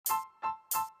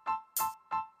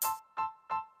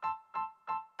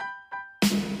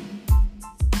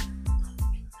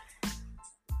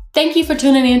Thank you for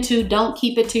tuning in to Don't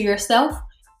Keep It to Yourself.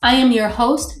 I am your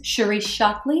host, Sharice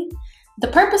Shockley. The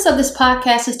purpose of this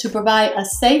podcast is to provide a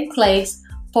safe place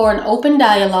for an open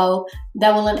dialogue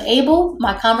that will enable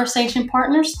my conversation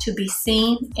partners to be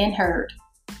seen and heard.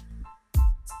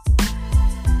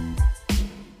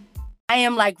 I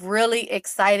am really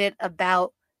excited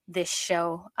about this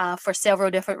show for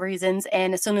several different reasons.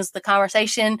 And as soon as the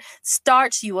conversation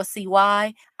starts, you will see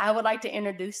why. I would like to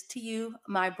introduce to you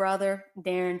my brother,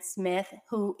 Darren Smith,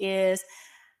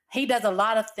 he does a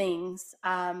lot of things.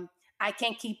 I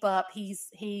can't keep up.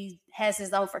 He has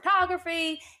his own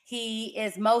photography. He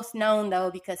is most known though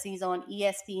because he's on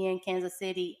ESPN Kansas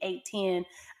City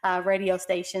 810 radio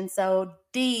station. So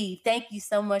D, thank you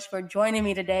so much for joining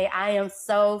me today. I am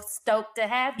so stoked to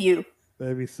have you.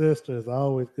 Baby sister, it's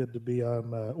always good to be on.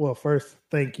 Well, first,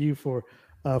 thank you for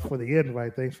the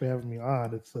invite. Thanks for having me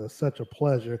on. It's such a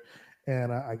pleasure.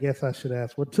 And I guess I should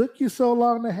ask, what took you so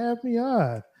long to have me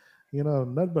on? You know,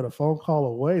 nothing but a phone call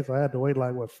away. So I had to wait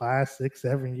 5, 6,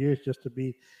 7 years just to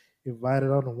be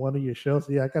invited on one of your shows.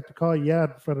 So yeah, I got to call you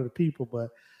out in front of the people, but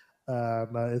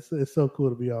no, it's so cool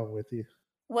to be on with you.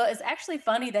 Well, it's actually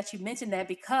funny that you mentioned that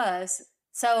because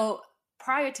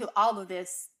prior to all of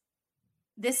this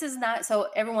is not, so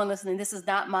everyone listening, this is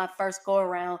not my first go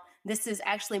around. This is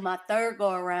actually my third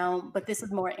go around, but this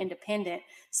is more independent.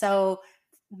 So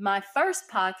my first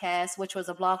podcast, which was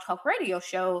a Blog Talk Radio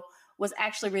show, was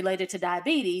actually related to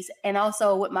diabetes. And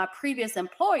also with my previous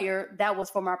employer, that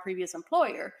was for my previous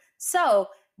employer. So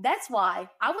that's why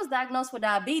I was diagnosed with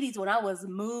diabetes when I was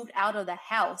moved out of the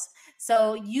house.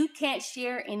 So you can't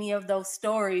share any of those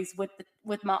stories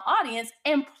with my audience.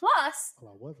 And plus,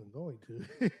 well, I wasn't going to.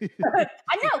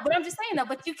 I know, but I'm just saying though,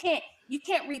 but you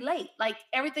can't relate.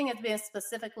 Everything has been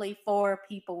specifically for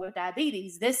people with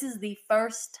diabetes. This is the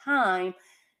first time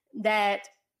that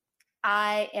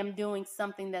I am doing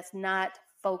something that's not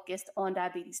focused on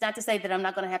diabetes. Not to say that I'm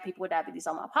not going to have people with diabetes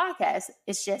on my podcast.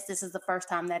 It's just this is the first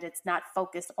time that it's not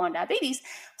focused on diabetes.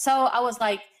 So I was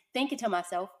thinking to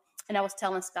myself, and I was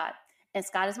telling Scott, and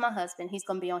Scott is my husband. He's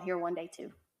going to be on here one day too,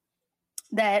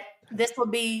 that this will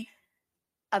be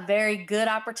a very good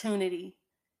opportunity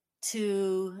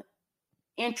to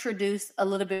introduce a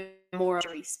little bit more of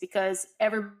Sharice, because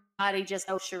everybody just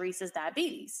knows Sharice's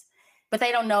diabetes, but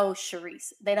they don't know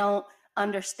Sharice. They don't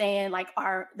understand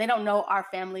they don't know our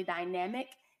family dynamic,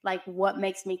 what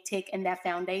makes me tick in that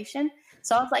foundation.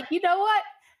 So I was like, you know what?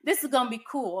 This is going to be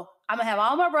cool. I'm going to have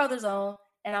all my brothers on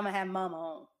and I'm going to have mama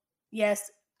on. Yes,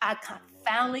 I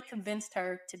finally convinced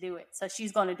her to do it. So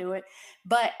she's going to do it.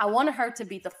 But I wanted her to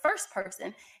be the first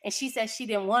person. And she said she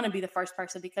didn't want to be the first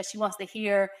person because she wants to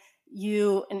hear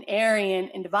you and Arian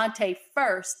and Devontae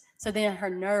first. So then her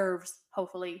nerves,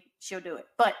 hopefully she'll do it.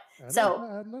 But I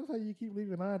notice how you keep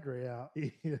leaving Andre out.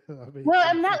 Well,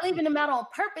 I'm not leaving him out on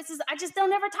purpose. I just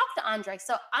don't ever talk to Andre.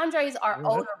 So Andre's our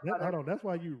older brother. Hold on, that's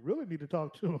why you really need to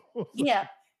talk to him. Yeah.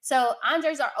 So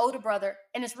Andre's our older brother.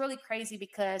 And it's really crazy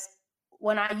because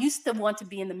when I used to want to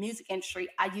be in the music industry,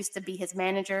 I used to be his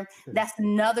manager. That's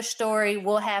another story.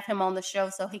 We'll have him on the show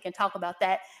so he can talk about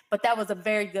that. But that was a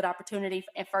very good opportunity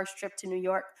and first trip to New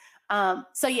York.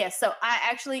 So I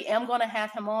actually am going to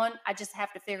have him on. I just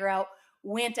have to figure out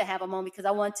when to have him on because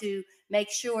I want to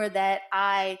make sure that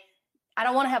I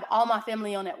don't want to have all my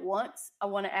family on at once. I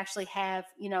want to actually have,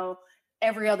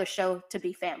 every other show to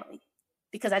be family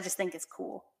because I just think it's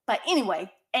cool. But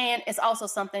anyway, and it's also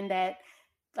something that,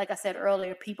 like I said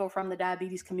earlier, people from the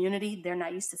diabetes community, they're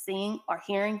not used to seeing or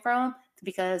hearing from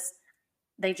because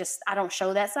I don't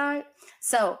show that side.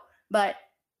 So, but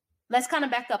let's kind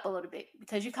of back up a little bit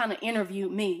because you kind of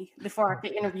interviewed me before I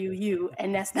could interview you,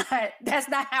 and that's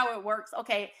not how it works.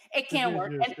 Okay, it can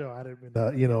work. Show. I didn't mean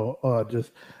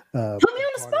just put me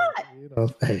on the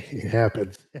spot. Hey, it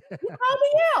happens. You call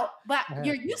me out, but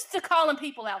you're used to calling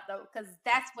people out though, because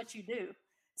that's what you do.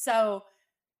 So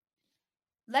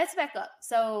let's back up.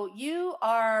 So you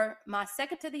are my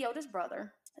second to the oldest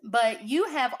brother, but you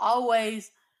have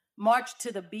always marched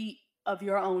to the beat of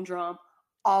your own drum,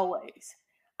 always.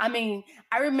 I mean,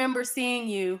 I remember seeing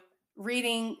you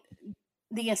reading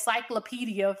the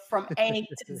encyclopedia from A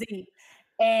to Z.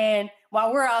 And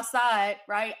while we're outside,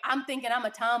 right, I'm thinking I'm a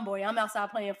tomboy. I'm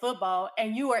outside playing football.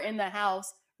 And you are in the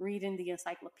house reading the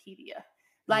encyclopedia.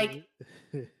 Do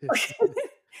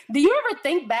you ever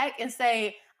think back and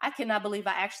say, I cannot believe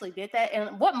I actually did that?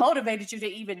 And what motivated you to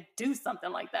even do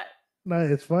something like that? No,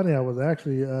 it's funny. I was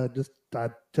actually I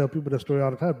tell people that story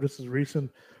all the time. This is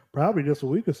recent. Probably just a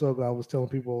week or so ago, I was telling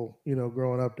people,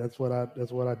 growing up, that's what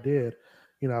I did.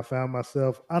 I found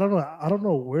myself, I don't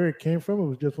know where it came from. It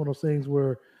was just one of those things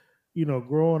where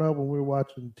growing up when we were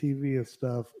watching TV and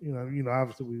stuff,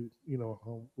 obviously we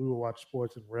would watch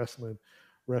sports and wrestling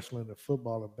and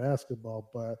football and basketball,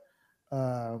 but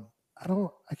I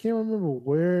can't remember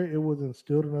where it was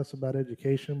instilled in us about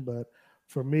education, but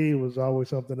for me, it was always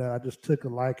something that I just took a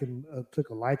liking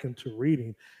to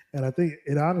reading, and I think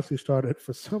it honestly started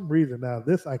for some reason. Now,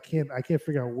 this I can't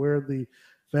figure out where the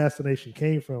fascination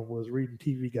came from. Was reading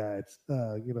TV guides.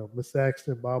 Miss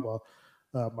Saxton, Baba,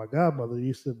 my godmother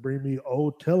used to bring me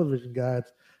old television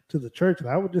guides to the church, and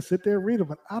I would just sit there and read them.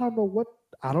 But I don't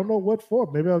know what for.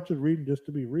 Maybe I was just reading just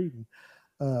to be reading.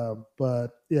 But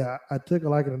yeah, I took a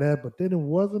liking to that. But then it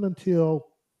wasn't until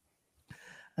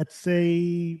I'd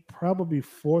say probably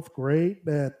fourth grade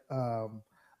that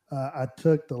I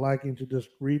took the liking to just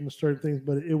reading certain things.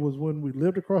 But it was when we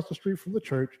lived across the street from the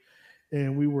church,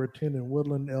 and we were attending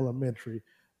Woodland Elementary.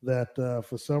 That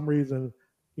for some reason,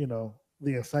 the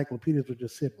encyclopedias were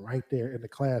just sitting right there in the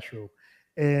classroom,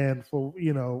 and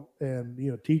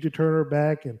teacher turned her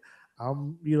back, and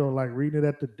I'm like reading it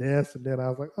at the desk, and then I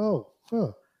was like, oh,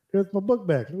 there's my book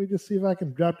back. Let me just see if I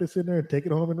can drop this in there and take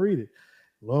it home and read it.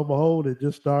 Lo and behold, it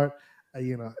just started.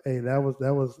 Hey, that was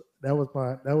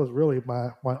really my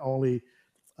only,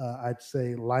 I'd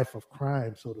say, life of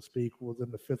crime, so to speak, was in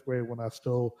the fifth grade when I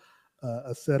stole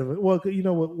a set of it. Well,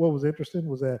 what was interesting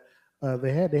was that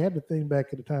they had the thing back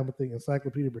at the time, I think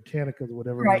Encyclopedia Britannica or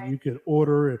whatever, Right. where you could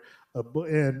order a book,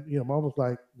 and Mom was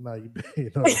like, "No, you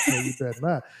better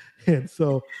not." And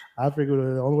so I figured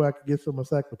the only way I could get some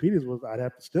encyclopedias was I'd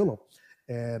have to steal them,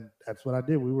 and that's what I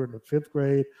did. We were in the fifth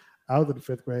grade. I was in the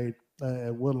fifth grade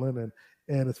at Woodland,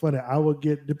 and it's funny. I would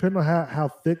get, depending on how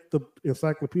thick the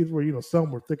encyclopedias were.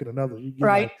 Some were thicker than others. You get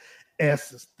like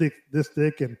S is thick, this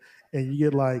thick, and you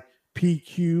get like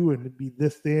PQ, and it'd be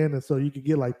this thin, and so you could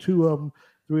get like two of them,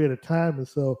 three at a time. And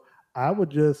so I would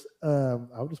just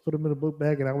put them in a book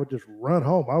bag, and I would just run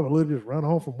home. I would literally just run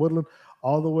home from Woodland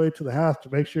all the way to the house to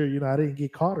make sure I didn't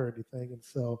get caught or anything. And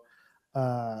so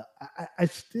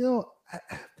it's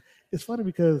funny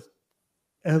because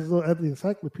as the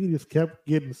encyclopedias kept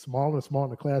getting smaller and smaller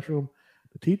in the classroom,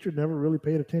 the teacher never really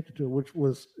paid attention to it, which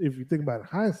was, if you think about it in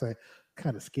hindsight,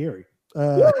 kind of scary.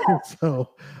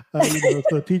 So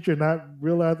teacher not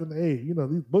realizing, hey,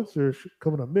 these books are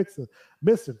coming up missing,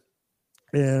 but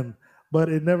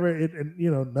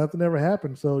nothing ever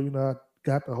happened. So I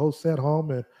got the whole set home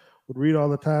and would read all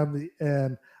the time.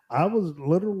 And I was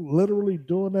literally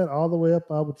doing that all the way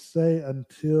up, I would say,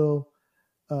 until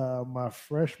my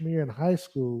freshman year in high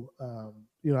school.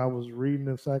 I was reading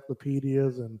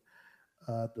encyclopedias and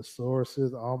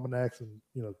thesauruses, almanacs, and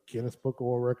Guinness Book of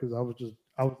World Records. I was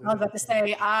about to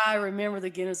say, I remember the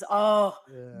Guinness. Oh,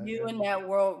 yeah, you and that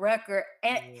world record,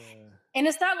 and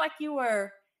it's not like you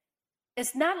were.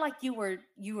 It's not like you were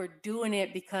doing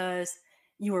it because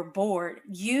you were bored.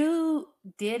 You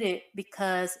did it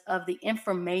because of the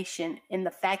information and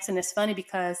the facts. And it's funny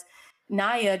because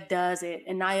Naya does it,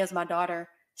 and Naya's my daughter.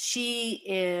 She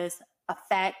is a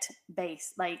fact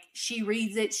based. Like, she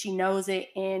reads it, she knows it,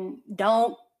 and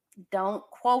don't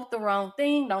quote the wrong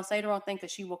thing, don't say the wrong thing,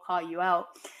 because she will call you out.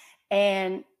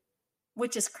 And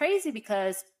which is crazy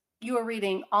because you were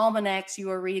reading almanacs, you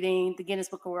were reading the Guinness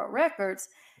Book of World Records.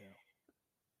 Yeah.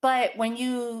 But when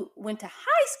you went to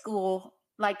high school,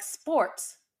 like,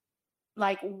 sports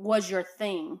was your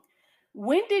thing.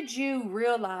 When did you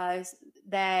realize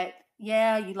that,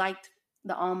 yeah, you liked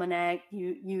the almanac,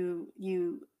 you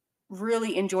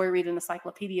really enjoy reading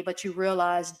encyclopedia, but you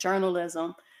realized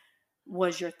journalism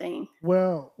was your thing?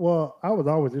 Well, I was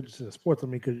always interested in sports. I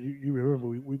mean, because you remember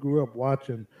we grew up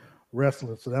watching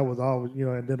wrestling, so that was always,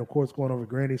 and then of course going over to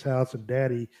Granny's house, and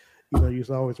Daddy, used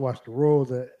to always watch the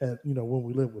Royals at when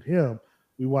we lived with him,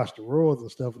 we watched the Royals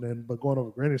and stuff, and then but going over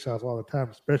to Granny's house all the time,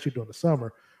 especially during the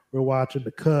summer, we're watching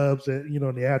the Cubs at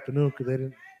in the afternoon, because they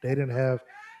didn't have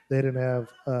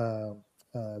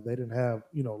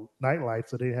night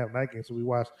lights, so they didn't have night games, so we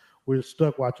were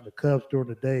stuck watching the Cubs during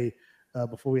the day.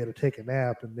 Before we had to take a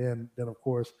nap, and then of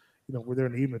course, we're there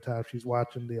in the evening time. She's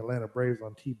watching the Atlanta Braves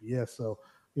on TBS. So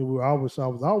I was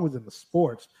always in the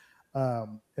sports,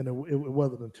 and it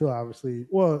wasn't until, obviously,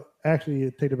 well, actually,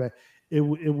 take it back. It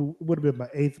would have been my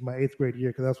eighth grade year,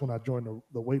 because that's when I joined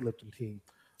the weightlifting team.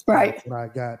 Right. When I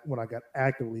got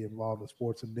actively involved in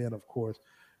sports, and then of course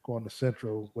going to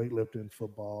Central, weightlifting,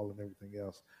 football, and everything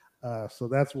else. So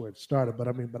that's where it started. But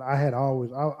I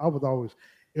was always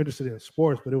interested in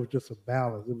sports, but it was just a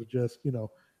balance. It was just,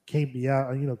 can't be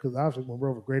out, because obviously when we're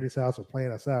over Grady's house or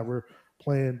playing outside, we're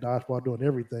playing dodgeball, doing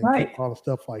everything, right, all the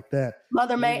stuff like that.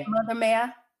 Mother May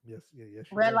I? Yes.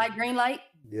 Red light, green light.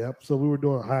 Yep. So we were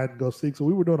doing hide and go seek. So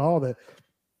we were doing all that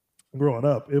growing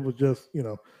up. It was just,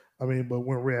 I mean, but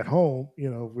when we're at home,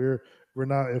 we're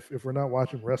not if we're not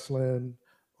watching wrestling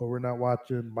or we're not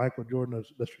watching Michael Jordan,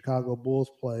 the Chicago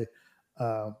Bulls play,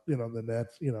 then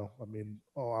that's I mean,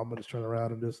 oh, I'm gonna just turn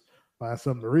around and just find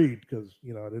something to read because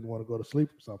I didn't want to go to sleep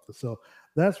or something. So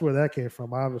that's where that came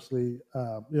from. Obviously,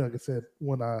 like I said,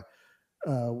 when I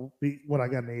got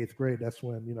in the eighth grade, that's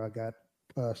when I got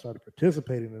started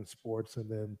participating in sports, and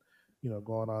then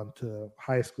going on to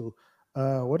high school.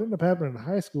 What ended up happening in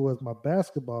high school was my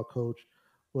basketball coach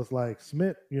was like,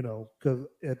 Smith, because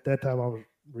at that time I was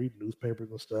reading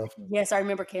newspapers and stuff. Yes, I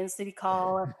remember Kansas City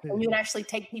Call, and you would actually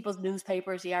take people's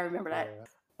newspapers. Yeah, I remember that.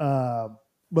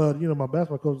 But my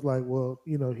basketball coach was like, well,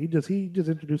 he just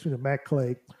introduced me to Matt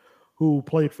Clay, who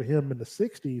played for him in the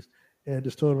 '60s, and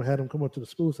just told him, had him come up to the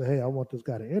school and say, hey, I want this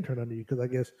guy to intern under you, because I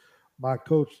guess my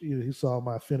coach, he saw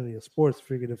my affinity in sports,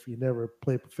 figured if you never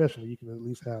played professionally, you can at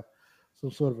least have some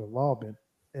sort of involvement.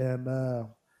 And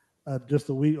just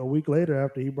a week later,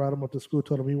 after he brought him up to school,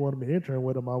 told him he wanted me to intern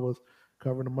with him, I was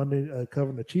covering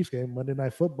the Chiefs game, Monday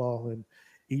Night Football, and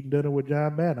eating dinner with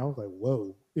John Madden. I was like,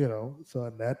 whoa, so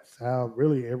and that's how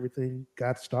really everything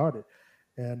got started.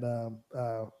 And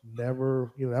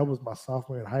never, that was my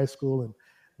sophomore in high school, and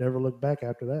never looked back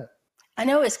after that. I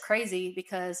know it's crazy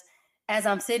because as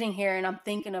I'm sitting here and I'm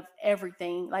thinking of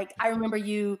everything, like I remember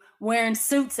you wearing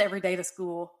suits every day to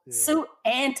school, suit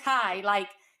and tie, like,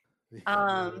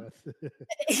 yeah,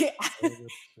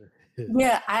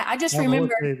 I just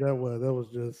remember that was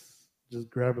just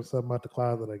grabbing something out the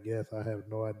closet. I guess I have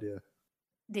no idea.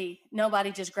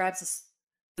 Nobody just grabs a suit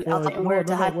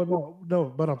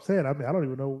no, but I'm saying, I mean, I don't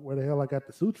even know where the hell I got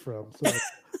the suits from. So,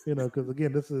 because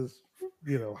again, this is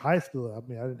high school. I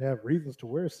mean, I didn't have reasons to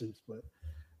wear suits, but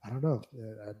I don't know.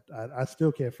 I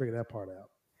still can't figure that part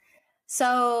out.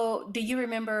 So, do you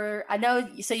remember? I know.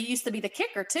 So you used to be the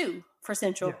kicker too for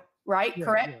Central, right? Yeah,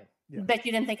 correct. Yeah. Bet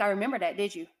you didn't think I remember that,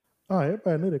 did you? Oh,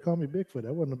 everybody knew they called me Bigfoot.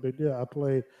 That wasn't a big deal. I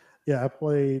played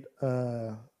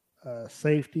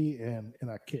safety and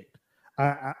I kicked.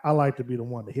 I like to be the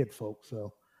one to hit folks,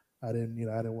 so I didn't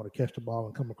want to catch the ball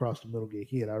and come across the middle get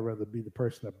hit. I'd rather be the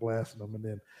person that blasted them, and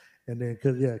then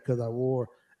because I wore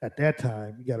at that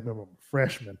time, you got to remember I'm a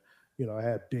freshman. I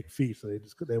had big feet, so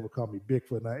they would call me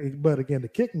Bigfoot. But again, the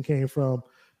kicking came from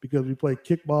because we played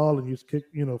kickball and used to kick,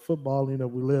 football. We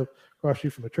lived across the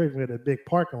street from the church. We had that big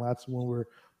parking lot, so when we're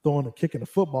throwing and kicking the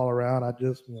football around, I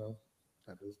just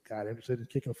got interested in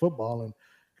kicking the football and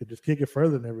could just kick it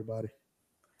further than everybody.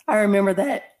 I remember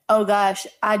that. Oh gosh,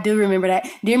 I do remember that.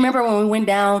 Do you remember when we went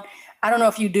down? I don't know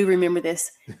if you do remember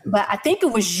this, but I think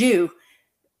it was you,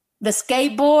 the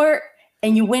skateboard,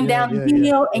 and you went down the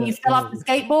hill and you fell off the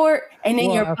skateboard, and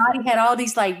then your body had all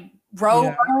these like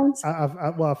roll bones.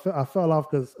 I fell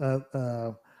off because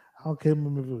I can't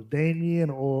remember if it was Damien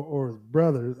or his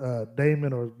brother,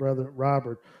 Damon, or his brother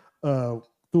Robert,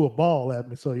 threw a ball at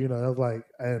me. So I was like,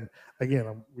 and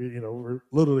again, we're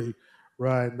literally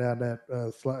riding down that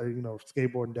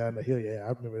skateboarding down the hill. Yeah, I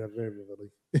remember that very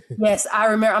vividly. Yes, I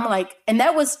remember. I'm like, and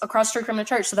that was across the street from the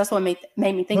church, so that's what made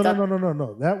me think of.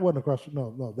 No, that wasn't across.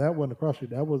 No, that wasn't across the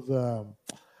street.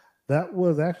 That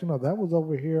was actually that was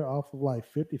over here off of like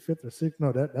 55th or 6th.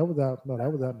 No, that was out. No,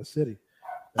 that was out in the city.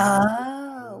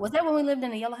 Was that when we lived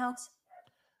in the yellow house?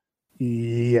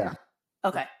 Yeah.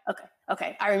 Okay.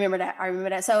 I remember that.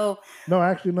 So no,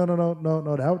 actually, no.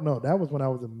 That was when I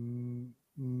was in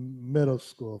middle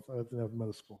school. I think that was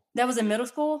middle school. That was in middle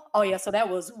school? Oh yeah, so that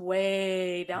was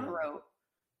way down the road.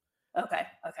 Okay,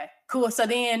 cool. So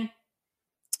then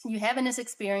you having this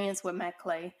experience with Matt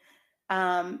Clay,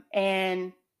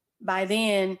 and by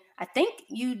then I think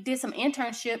you did some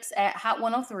internships at Hot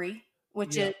 103,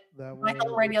 which is my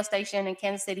home radio station in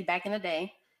Kansas City back in the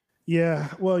day. Yeah,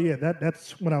 well,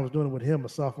 that's when I was doing it with him, a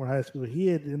sophomore in high school. He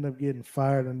had ended up getting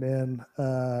fired, and then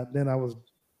I was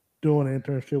doing an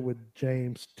internship with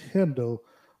James Tyndall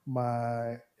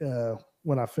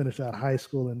when I finished out high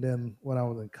school, and then when I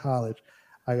was in college,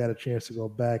 I got a chance to go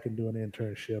back and do an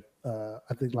internship.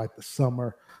 I think like the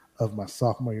summer of my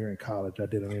sophomore year in college, I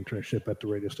did an internship at the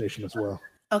radio station as well.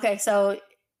 Okay, so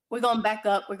we're going to back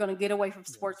up. We're going to get away from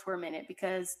sports for a minute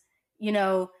because,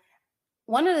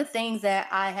 one of the things that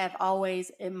I have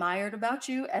always admired about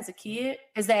you as a kid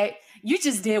is that you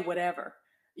just did whatever.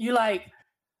 You like,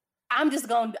 and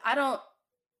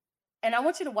I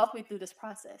want you to walk me through this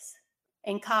process.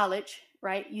 In college,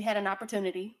 right, you had an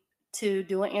opportunity to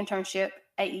do an internship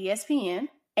at ESPN,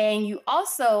 and you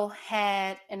also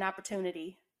had an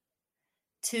opportunity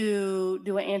to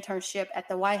do an internship at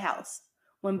the White House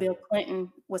when Bill Clinton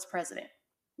was president.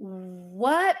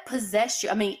 What possessed you?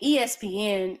 I mean,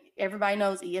 ESPN, everybody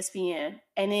knows ESPN,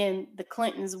 and then the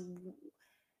Clintons.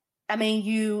 I mean,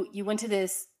 you went to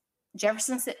this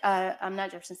I'm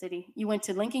not Jefferson City. You went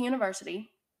to Lincoln University,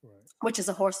 Right. which is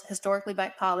a historically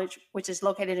black college, which is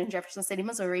located in Jefferson City,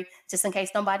 Missouri, just in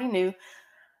case nobody knew.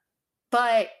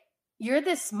 But you're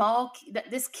this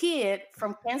kid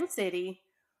from Kansas City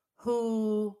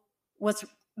who was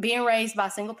being raised by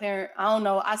a single parent. I don't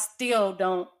know. I still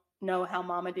don't know how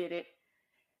mama did it.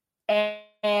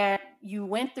 And you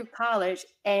went through college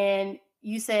and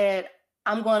you said,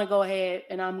 I'm going to go ahead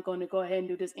and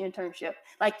do this internship.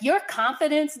 Like your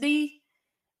confidence, D,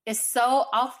 is so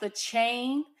off the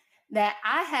chain that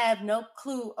I have no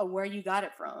clue of where you got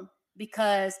it from,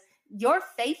 because your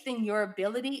faith in your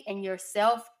ability and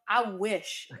yourself, I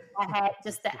wish I had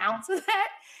just the ounce of that,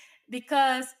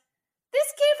 because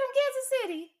this kid from Kansas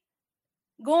City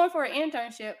going for an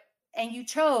internship and you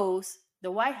chose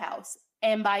the White House.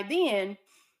 And by then,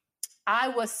 I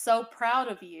was so proud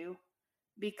of you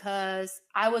because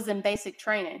I was in basic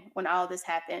training when all this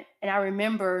happened. And I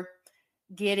remember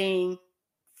getting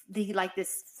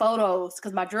this photos,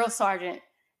 because my drill sergeant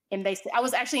in basic, I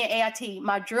was actually in AIT.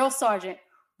 My drill sergeant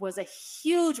was a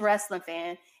huge wrestling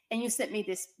fan. And you sent me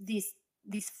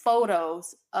these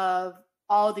photos of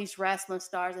all these wrestling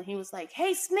stars. And he was like,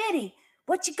 hey, Smitty,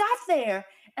 what you got there?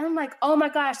 And I'm like, oh my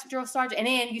gosh, drill sergeant. And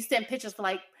then you sent pictures for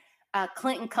like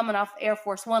Clinton coming off Air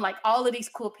Force One, like all of these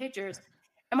cool pictures.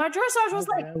 And my drill sergeant was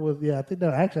like, I think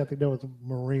that was a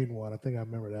Marine one. I think I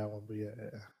remember that one, but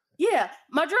yeah.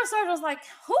 My drill sergeant was like,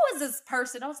 who is this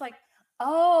person? I was like,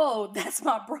 oh, that's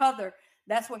my brother.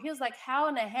 That's what he was like, how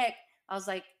in the heck? I was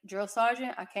like, drill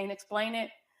sergeant, I can't explain it,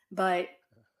 but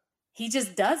he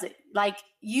just does it. Like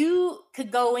you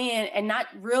could go in and not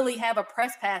really have a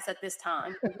press pass at this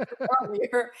time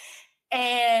earlier,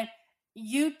 and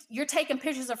you're taking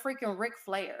pictures of freaking Ric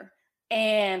Flair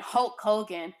and Hulk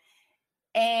Hogan,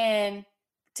 and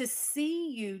to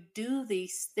see you do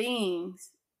these things,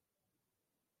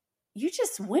 you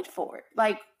just went for it.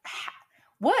 Like,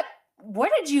 where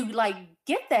did you like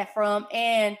get that from?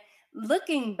 And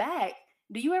looking back,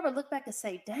 do you ever look back and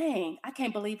say, dang, I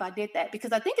can't believe I did that?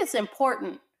 Because I think it's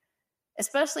important,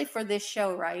 especially for this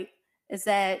show, right? Is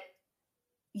that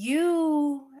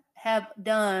you have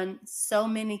done so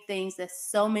many things that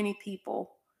so many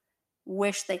people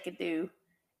wish they could do.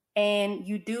 And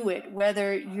you do it,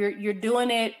 whether you're doing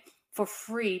it for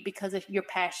free because you're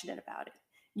passionate about it.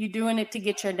 You're doing it to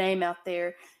get your name out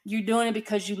there. You're doing it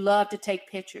because you love to take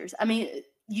pictures. I mean,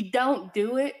 you don't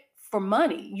do it for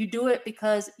money. You do it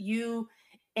because you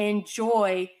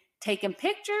enjoy taking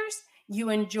pictures, you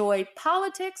enjoy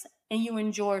politics, and you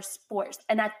enjoy sports.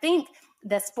 And I think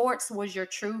that sports was your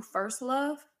true first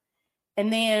love.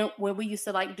 And then when we used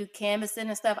to like do canvassing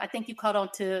and stuff, I think you caught on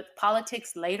to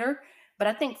politics later. But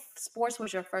I think sports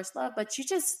was your first love. But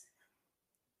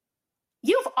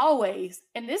you've always,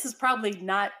 and this is probably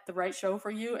not the right show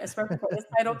for you, especially for this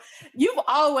title, you've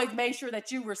always made sure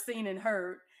that you were seen and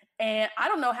heard. And I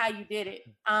don't know how you did it.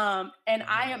 And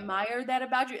I admire that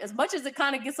about you. As much as it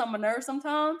kind of gets on my nerves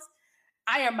sometimes,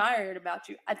 I admire it about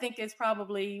you. I think it's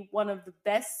probably one of the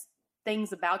best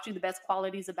things about you, the best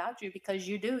qualities about you, because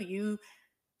you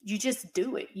just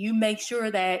do it. You make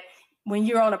sure that when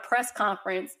you're on a press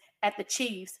conference at the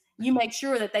Chiefs, you make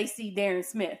sure that they see Darren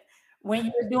Smith. When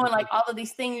you're doing like all of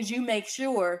these things, you make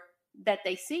sure that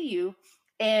they see you.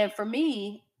 And for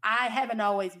me, I haven't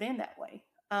always been that way.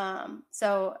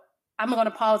 So I'm going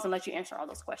to pause and let you answer all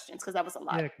those questions, because that was a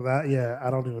lot. I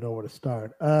don't even know where to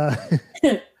start.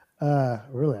 Really,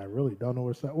 I really don't know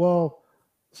where to start. Well,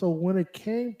 so when it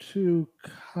came to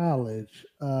college,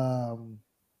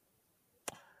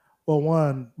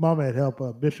 one, Mama had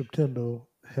helped Bishop Tyndall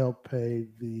help pay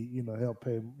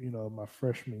my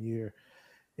freshman year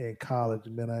in college,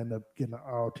 and then I ended up getting an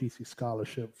ROTC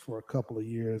scholarship for a couple of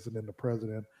years, and then the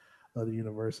president of the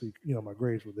university, my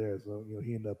grades were there, so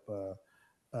he ended up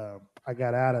I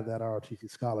got out of that ROTC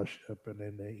scholarship, and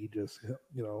then he just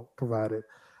provided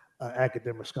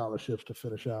academic scholarships to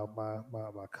finish out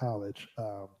my college.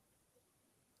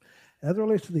 As it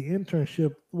relates to the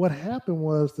internship, what happened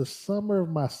was the summer of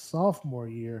my sophomore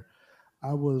year,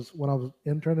 when I was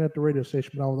interning at the radio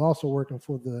station, but I was also working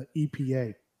for the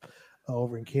EPA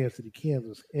over in Kansas City,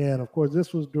 Kansas. And of course,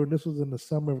 this was in the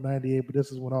summer of '98, but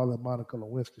this is when all the Monica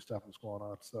Lewinsky stuff was going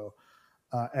on. So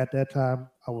at that time,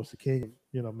 I was the king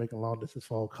of making long distance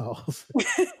phone calls.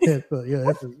 And so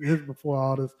this is before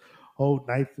all this whole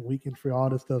nights and weekends for all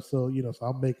this stuff. So so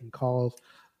I'm making calls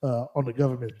on the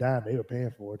government's dime. They were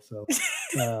paying for it. So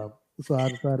so I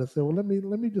decided to say, well, let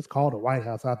me just call the White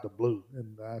House out the blue.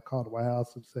 And I called the White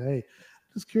House and said, hey,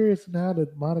 just curious now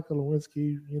that Monica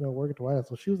Lewinsky, work at the White House.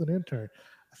 So she was an intern.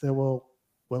 I said, well,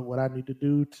 what I need to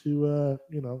do to,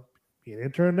 be an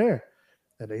intern there.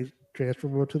 And they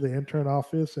transferred me to the intern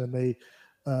office, and they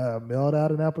mailed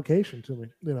out an application to me,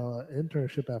 an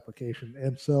internship application.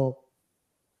 And so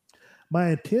my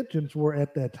intentions were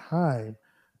at that time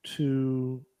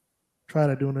to try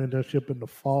to do an internship in the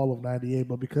fall of '98,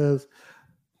 but because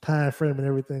time frame and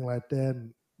everything like that,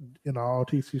 and all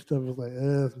TC stuff was like,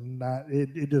 it's not.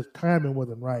 It just timing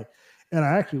wasn't right, and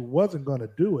I actually wasn't going to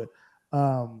do it.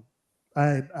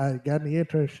 I got the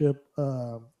internship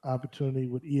opportunity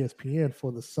with ESPN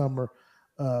for the summer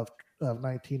of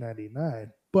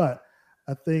 1999, but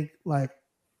I think like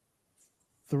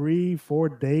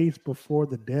 3-4 days before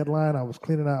the deadline, I was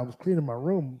cleaning my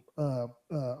room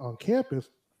on campus.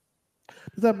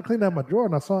 Just happened to clean out my drawer,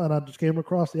 and I just came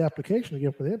across the application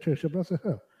again for the internship. And I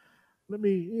said, let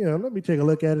me take a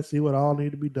look at it, see what all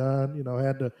need to be done. I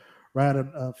had to write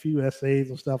a few essays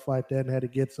and stuff like that, and had to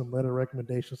get some letter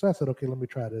recommendations. So I said, okay, let me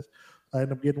try this. I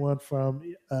ended up getting one from,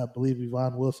 I believe,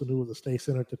 Yvonne Wilson, who was a state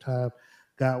senator at the time.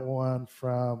 Got one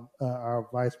from our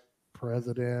vice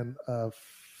president of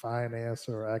finance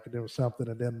or academic something,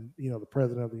 and then the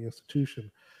president of the institution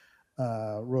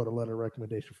wrote a letter of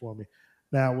recommendation for me.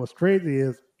 Now, what's crazy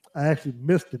is I actually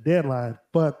missed the deadline,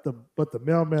 but the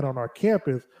mailman on our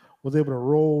campus was able to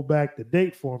roll back the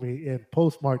date for me and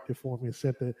postmarked it for me and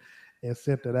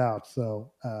sent it out.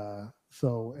 So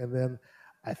and then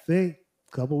I think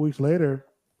a couple of weeks later,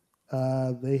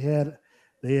 they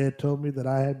had told me that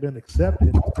I had been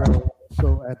accepted.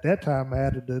 So at that time, I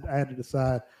had to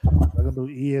decide, was I going to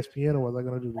do ESPN or was I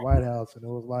going to do the White House? And it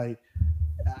was like,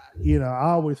 I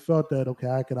always felt that, okay,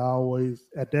 I could always,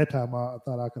 at that time, I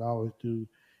thought I could always do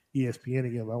ESPN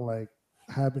again. But I'm like,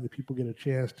 how many people get a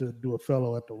chance to do a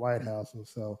fellow at the White House? And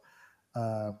so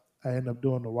I ended up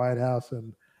doing the White House.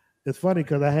 And it's funny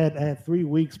because I had 3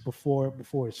 weeks before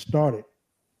it started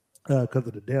because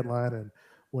of the deadline and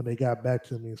when they got back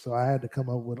to me. So I had to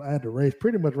raise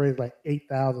like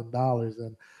 $8,000.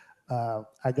 And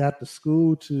I got the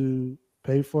school to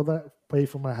pay for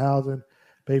my housing,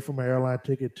 pay for my airline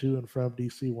ticket to and from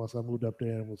DC once I moved up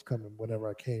there and was coming whenever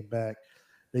I came back.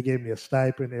 They gave me a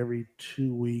stipend every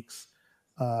 2 weeks.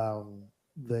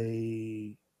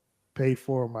 They paid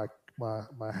for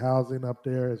my housing up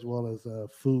there as well as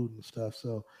food and stuff.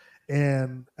 So,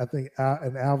 and I think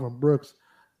Alvin Brooks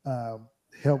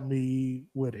helped me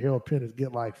with Harold Pennis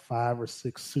get like 5 or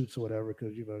 6 suits or whatever,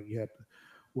 because you had to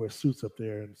wear suits up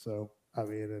there. And so I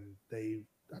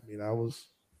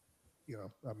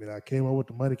came up with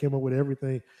the money, came up with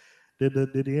everything. Did the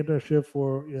internship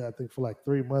for I think for like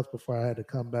 3 months before I had to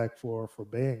come back for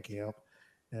band camp,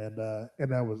 and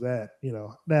that was that.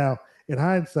 Now in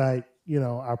hindsight,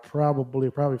 I probably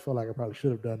felt like I probably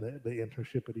should have done the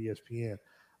internship at ESPN.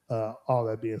 All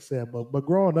that being said, but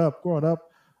growing up,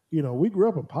 we grew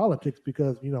up in politics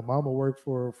because Mama worked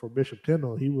for Bishop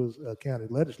Tyndall. He was a county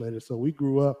legislator, so we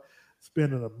grew up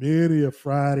spending many of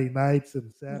Friday nights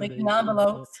and Saturdays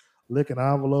licking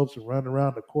envelopes and running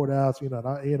around the courthouse.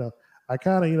 I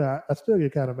kind of, I still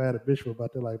get kind of mad at Bishop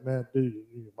about that. Like, man, dude,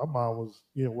 my mom was,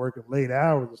 working late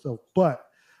hours and stuff. But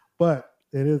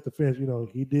in his defense,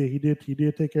 he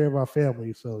did take care of our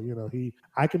family. So,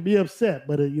 I can be upset,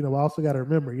 but I also got to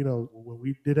remember, when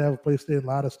we did have a place to stay, a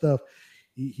lot of stuff,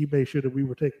 he made sure that we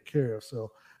were taken care of.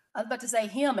 So I was about to say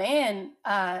him, and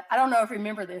I don't know if you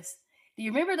remember this. Do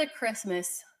you remember the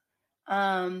Christmas?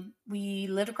 We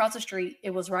lived across the street.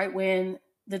 It was right when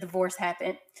the divorce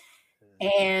happened.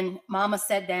 And Mama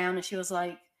sat down and she was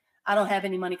like, I don't have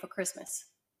any money for Christmas.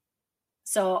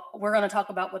 So we're going to talk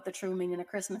about what the true meaning of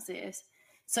Christmas is.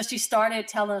 So she started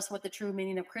telling us what the true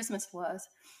meaning of Christmas was.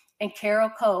 And Carol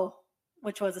Cole,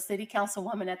 which was a city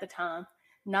councilwoman at the time,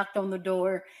 knocked on the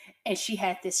door and she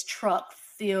had this truck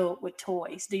filled with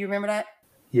toys. Do you remember that?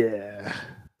 Yeah.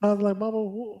 I was like,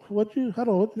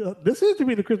 Mama, this seems to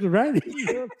be the Christmas writing.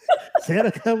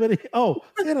 Santa coming in. Oh,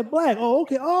 Santa Black. Oh,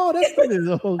 okay. Oh, that's what it is.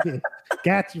 Okay.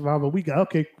 Got you, Mama.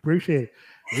 Okay. Appreciate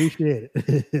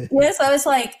it. Yeah, so it's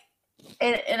like,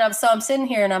 so I'm sitting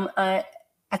here and I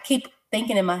keep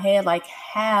thinking in my head, like,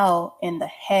 how in the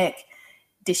heck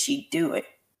did she do it?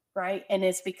 Right. And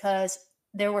it's because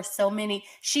there were so many,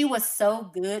 she was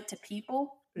so good to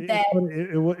people that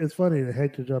it's funny. I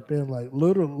hate to jump in, like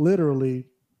literally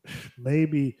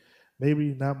maybe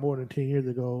not more than 10 years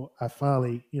ago, I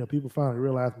finally, people finally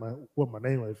realized what my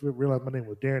name was. Realized my name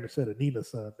was Darren instead of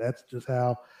Nina's son. That's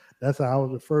how I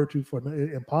was referred to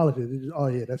in politics. Oh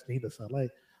yeah, that's Nina's son.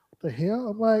 Like, what the hell?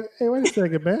 I'm like, hey, wait a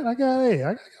second, man. I got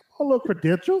my little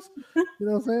credentials. You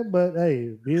know what I'm saying? But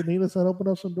hey, being Nina's son open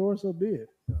up some doors, so be it.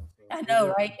 I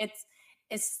know, right?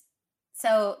 It's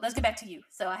so let's get back to you.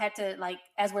 So I had to, like,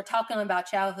 as we're talking about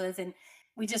childhoods, and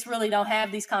we just really don't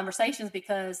have these conversations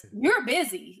because you're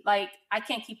busy. Like, I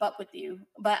can't keep up with you.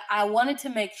 But I wanted to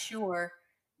make sure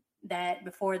that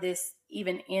before this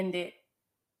even ended,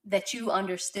 that you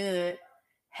understood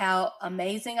how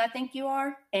amazing I think you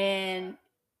are, and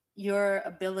your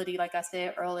ability, like I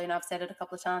said earlier, and I've said it a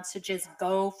couple of times, to just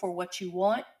go for what you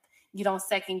want. You don't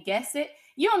second guess it.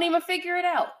 You don't even figure it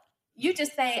out. You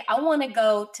just say, I want to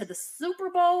go to the Super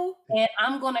Bowl and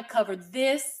I'm going to cover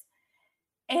this.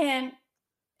 And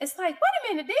it's like,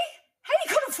 wait a minute, D, how are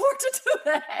you going to afford to do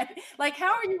that? Like,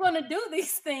 how are you going to do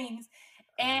these things?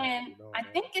 And I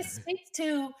think it speaks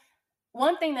to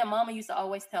one thing that Mama used to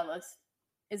always tell us,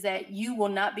 is that you will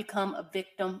not become a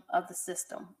victim of the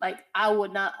system. Like, I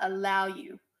would not allow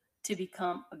you to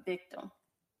become a victim.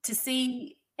 To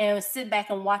see and sit back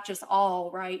and watch us all,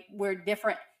 right? We're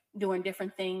different, doing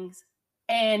different things.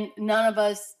 And none of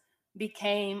us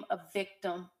became a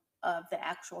victim of the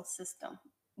actual system.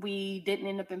 We didn't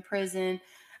end up in prison.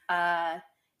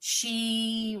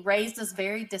 She raised us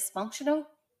very dysfunctional,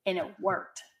 and it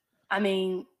worked. I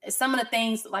mean, some of the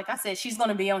things, like I said, she's going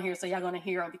to be on here, so y'all going to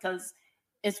hear them because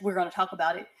we're going to talk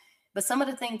about it. But some of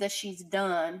the things that she's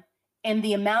done and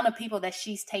the amount of people that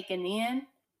she's taken in,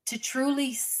 to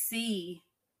truly see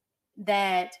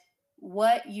that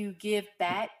what you give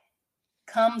back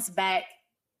comes back,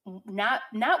 not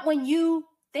when you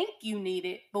think you need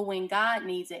it, but when God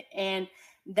needs it. And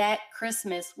that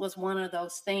Christmas was one of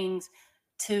those things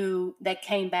that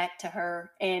came back to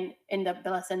her and ended up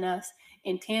blessing us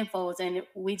in tenfolds. And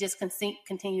we just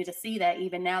continue to see that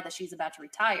even now that she's about to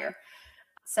retire.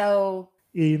 So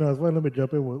yeah, you know, let me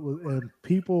jump in and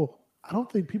people. I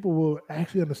don't think people will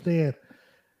actually understand.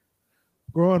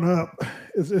 Growing up,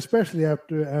 especially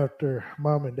after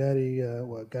mom and daddy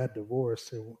got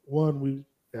divorced, and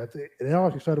it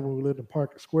all started when we lived in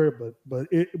Parker Square, but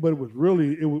it was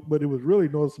really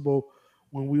noticeable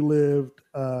when we lived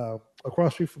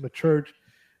across the street from the church.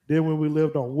 Then when we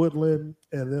lived on Woodland,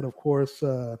 and then of course,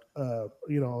 on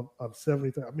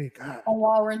 73rd. I mean, God, on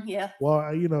Warren, yeah.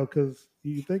 Well, because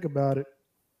you think about it,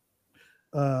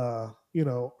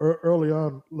 early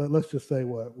on, let's just say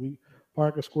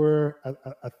Parker Square.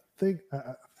 I think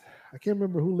I can't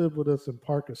remember who lived with us in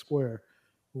Parker Square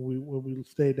when we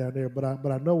stayed down there, but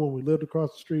I know when we lived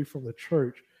across the street from the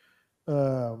church,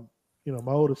 my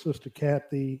older sister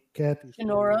Kathy,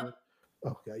 Shanora.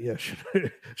 Okay, yeah,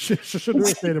 Shanora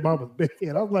stayed in Mama's bed.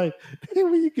 I was like, hey,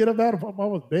 when you get up out of my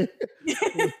Mama's bed,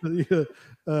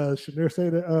 Shanora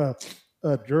stayed there.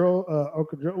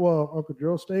 Uncle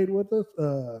Gerald stayed with us.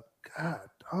 God,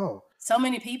 oh, so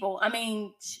many people. I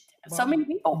mean, so many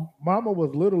people. Mama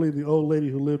was literally the old lady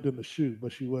who lived in the shoe,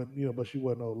 but she wasn't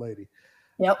an old lady.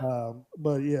 Yep.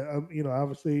 But yeah,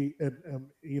 obviously, and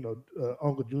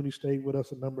Uncle Junie stayed with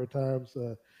us a number of times.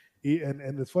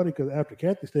 And it's funny because after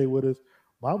Kathy stayed with us,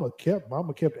 Mama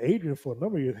kept Adrian for a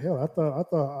number of years. Hell, I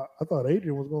thought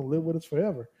Adrian was going to live with us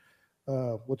forever,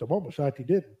 which I'm almost shocked he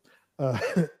didn't.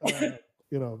 Then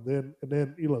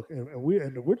you look, and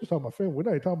we're just talking about family. We're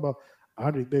not even talking about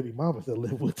Andre's baby mamas that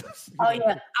live with us.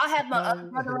 Yeah, I'll have my other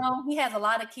brother on. He has a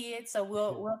lot of kids, so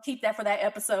we'll keep that for that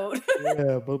episode.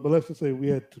 Yeah, but let's just say we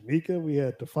had Tamika, we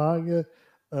had Tafanya.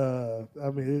 I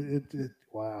mean, it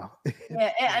wow.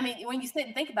 Yeah, I mean, when you sit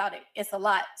and think about it, it's a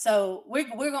lot. So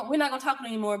we're not gonna talk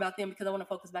anymore about them because I want to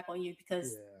focus back on you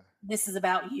because this is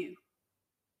about you.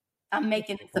 I'm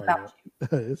making this about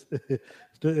you.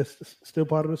 It's still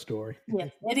part of the story.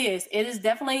 Yes, it is. It is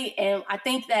definitely. And I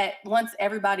think that once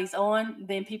everybody's on,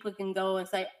 then people can go and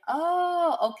say,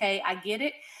 oh, okay, I get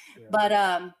it.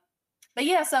 Yeah. But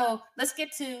yeah, so let's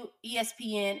get to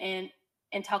ESPN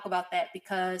and talk about that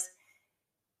because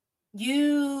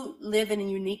you live in a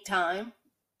unique time.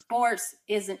 Sports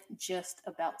isn't just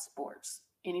about sports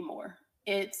anymore.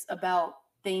 It's about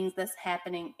things that's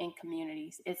happening in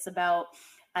communities. It's about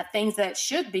things that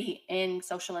should be in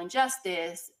social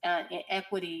injustice,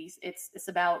 inequities. It's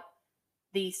about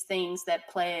these things that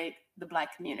plague the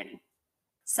Black community.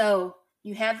 So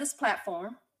you have this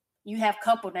platform. You have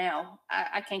Couple now.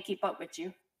 I can't keep up with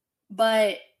you.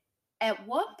 But at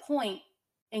what point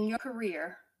in your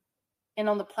career and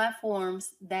on the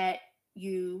platforms that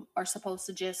you are supposed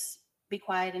to just be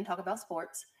quiet and talk about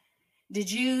sports,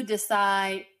 did you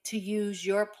decide to use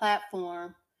your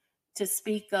platform to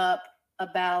speak up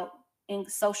about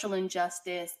social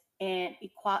injustice and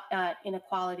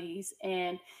inequalities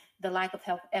and the lack of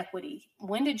health equity?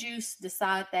 When did you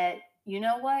decide that, you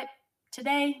know what,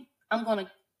 today I'm going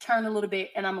to turn a little bit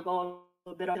and I'm going to go a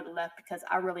little bit to the left because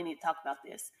I really need to talk about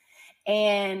this?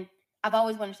 And I've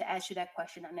always wanted to ask you that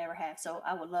question. I never have. So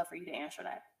I would love for you to answer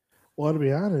that. Well, to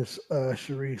be honest,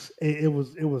 Sharice, it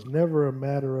was never a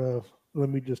matter of let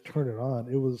me just turn it on.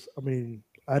 It was, I mean,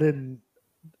 I didn't,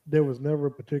 there was never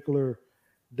a particular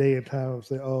day and time of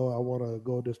say, oh, I want to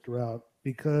go this route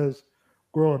because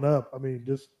growing up, I mean,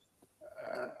 just,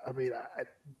 I mean,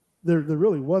 there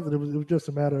really wasn't. It was just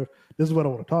a matter of this is what I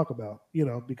want to talk about,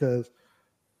 because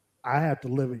I have to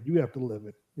live it. You have to live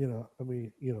it. I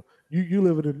mean, you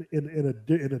live it in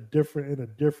a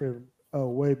different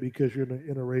way because you're in an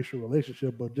interracial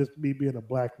relationship. But just me being a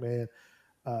black man,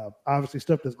 obviously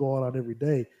stuff that's going on every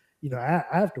day. I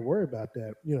have to worry about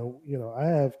that. I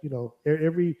have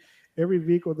every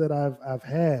vehicle that I've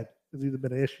had has either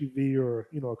been an SUV or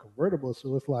a convertible.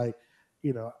 So it's like,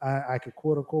 I could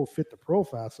quote unquote fit the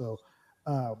profile. So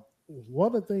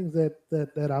one of the things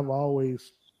that I've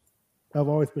always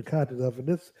been conscious of, and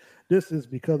this is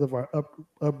because of our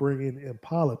upbringing in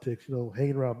politics.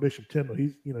 Hanging around Bishop Tyndall,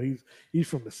 he's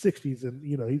from the '60s, and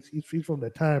he's from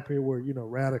that time period where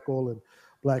radical and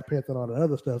Black Panther and all the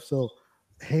other stuff. So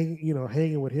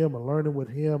hanging with him and learning with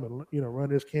him, and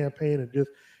running his campaign and just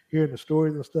hearing the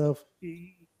stories and stuff.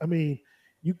 I mean,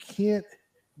 you can't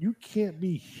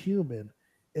be human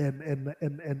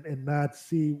and not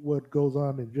see what goes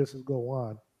on and just as go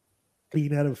on. You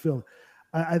can have a feeling.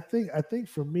 I think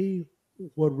for me,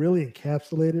 what really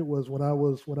encapsulated was when I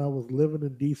was living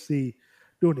in DC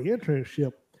doing the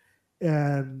internship,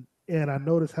 and I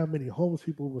noticed how many homeless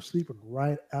people were sleeping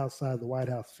right outside the White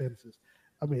House fences.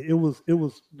 I mean, it was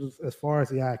just as far as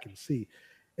the eye can see.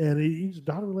 And you just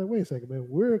dawned on me like, wait a second, man,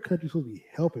 we're a country supposed to be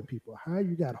helping people. How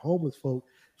you got homeless folk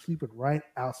sleeping right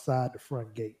outside the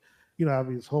front gate? I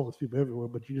mean, it's homeless people everywhere,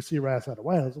 but you just see right outside the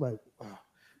White House, like, wow.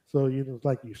 So it's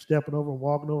like you're stepping over and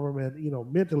walking over them,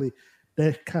 and mentally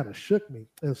that kind of shook me.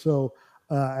 And so,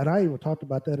 and I even talked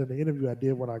about that in the interview I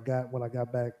did when I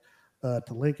got back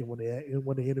to Lincoln when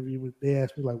they interviewed me. They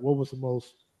asked me like, what was the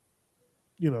most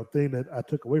thing that I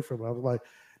took away from it. I was like,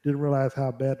 didn't realize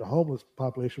how bad the homeless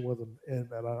population was, and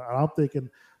I'm thinking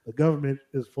the government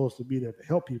is supposed to be there to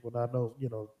help people. And I know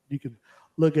you can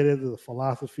look at it as a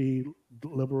philosophy,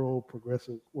 liberal,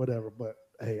 progressive, whatever. But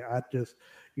hey,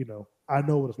 I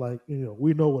know what it's like.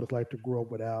 We know what it's like to grow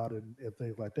up without and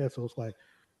things like that. So it's like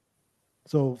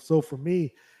so for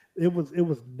me, it was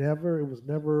never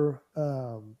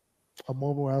a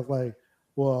moment where I was like,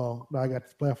 well, no, I got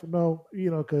this platform. No,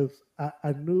 because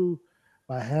I knew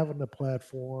by having the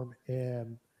platform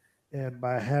and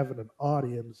by having an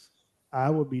audience, I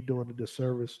would be doing a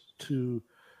disservice to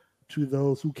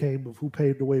those who paved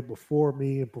the way before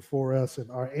me and before us and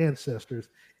our ancestors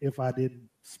if I didn't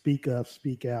speak up,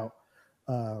 speak out.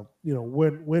 When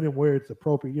and where it's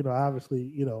appropriate.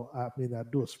 Obviously, I mean, I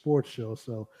do a sports show,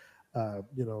 so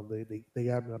they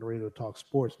got me on the radio to talk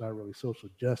sports, not really social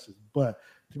justice, but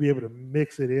to be able to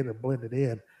mix it in and blend it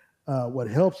in, what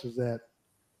helps is that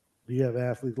you have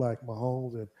athletes like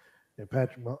Mahomes and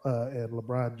Patrick and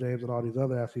LeBron James and all these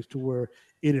other athletes to where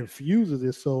it infuses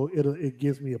it, so it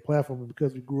gives me a platform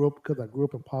because I grew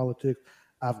up in politics.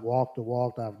 I've walked the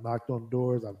walk. I've knocked on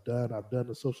doors. I've done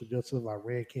the social justice. I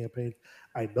ran campaigns.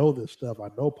 I know this stuff. I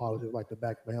know politics like the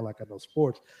back of my hand, like I know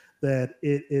sports. That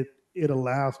it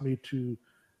allows me to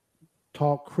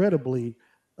talk credibly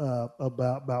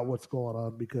about what's going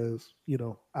on because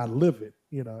I live it.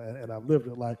 And I've lived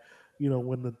it. Like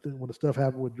when the stuff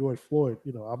happened with George Floyd,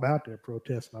 I'm out there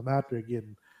protesting. I'm out there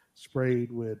getting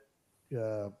sprayed with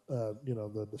the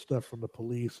stuff from the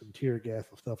police and tear gas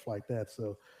and stuff like that.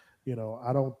 So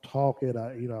I don't talk it.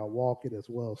 I walk it as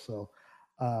well. So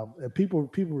and people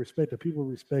respect it. People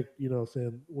respect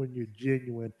saying when you're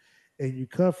genuine and you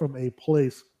come from a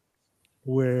place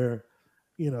where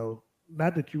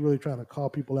not that you're really trying to call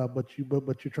people out, but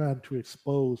you're trying to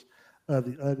expose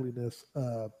the ugliness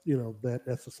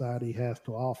that society has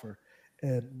to offer,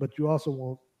 and but you also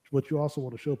want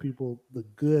to show people the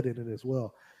good in it as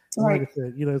well. And like Right. I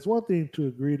said, it's one thing to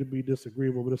agree to be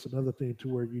disagreeable, but it's another thing to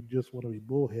where you just want to be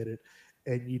bullheaded,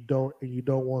 and you don't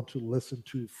want to listen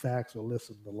to facts or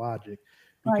listen to logic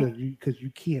Right. because you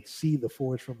can't see the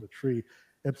forest from the tree.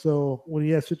 And so when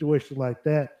you have situations like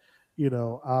that,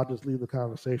 I'll just leave the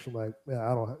conversation like, man,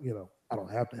 I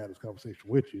don't have to have this conversation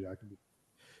with you. I can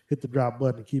hit the drop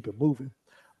button and keep it moving.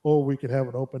 Or we can have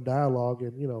an open dialogue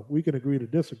and, we can agree to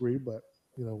disagree, but,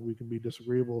 we can be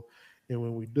disagreeable and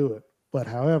when we do it. But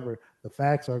however, the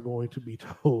facts are going to be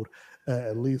told,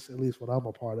 at least when I'm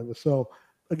a part of it. So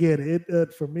again,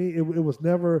 for me, it was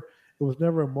never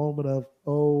a moment of,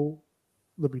 oh,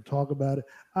 let me talk about it.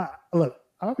 Look,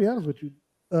 I'll be honest with you.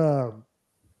 I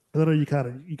know you kind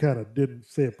of didn't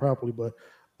say it properly, but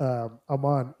I'm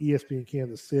on ESPN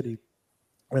Kansas City,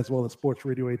 as well as Sports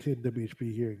Radio 18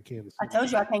 WHP here in Kansas I City.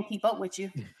 told you I can't keep up with you.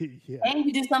 Yeah. And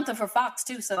you do something for Fox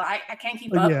too, so I can't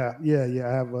keep up.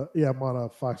 I'm on a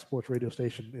Fox Sports radio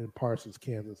station in Parsons,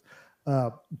 Kansas.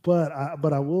 But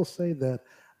I will say that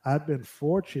I've been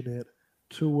fortunate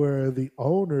to where the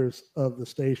owners of the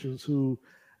stations, who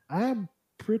I'm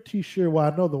pretty sure,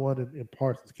 well, I know the one in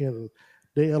Parsons, Kansas,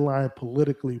 they align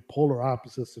politically polar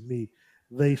opposites to me.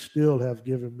 They still have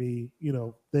given me,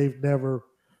 they've never,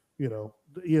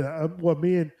 well,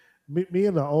 me and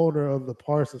the owner of the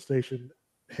Parsons station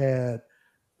had,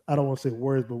 I don't want to say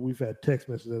words, but we've had text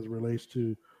messages as it relates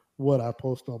to what I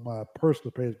post on my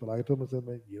personal page. But I told him, I said,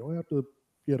 man, you don't have to,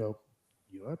 you don't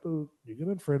have to, you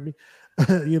can unfriend me,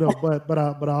 but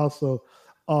I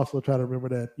also try to remember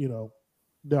that,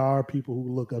 there are people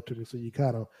who look up to me. So you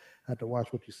kind of have to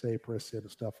watch what you say, press in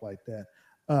and stuff like that.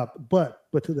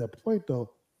 But to that point though,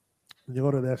 you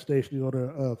go to that station, you go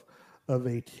to of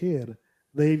A10,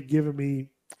 they've given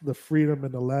me the freedom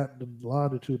and the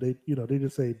longitude. They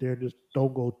just say, Darren, just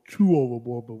don't go too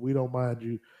overboard, but we don't mind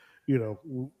you.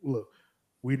 Look,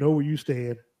 we know where you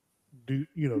stand. Do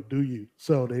you?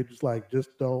 So they just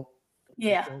just don't.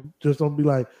 Yeah. Just don't be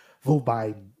like vote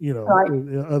Biden. Right.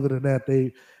 Other than that,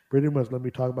 they pretty much let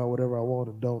me talk about whatever I want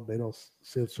and they don't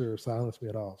censor or silence me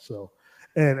at all. So,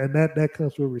 and that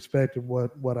comes with respect and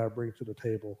what I bring to the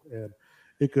table. And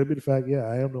it could be the fact,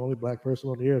 I am the only Black person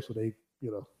on the air, so they,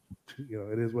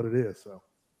 it is what it is. So,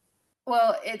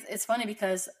 well, it's funny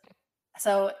because,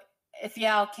 so if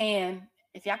y'all can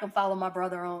follow my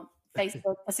brother on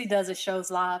Facebook, because he does his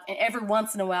shows live, and every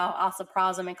once in a while I'll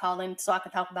surprise him and call in so I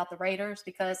can talk about the Raiders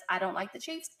because I don't like the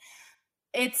Chiefs.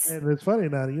 And it's funny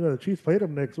now, the Chiefs play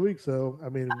them next week, so I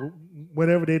mean,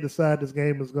 whenever they decide this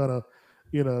game is gonna,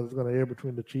 it's gonna air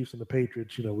between the Chiefs and the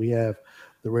Patriots, we have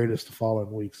the Raiders the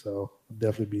following week, so I'll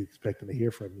definitely be expecting to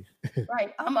hear from you.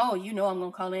 Right, I'm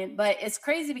gonna call in, but it's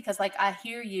crazy because I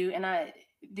hear you and I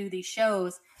do these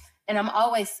shows, and I'm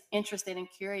always interested and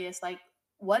curious,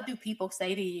 what do people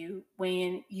say to you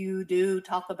when you do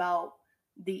talk about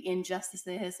the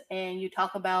injustices and you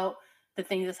talk about the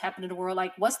things that's happening in the world?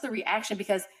 What's the reaction?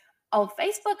 Because on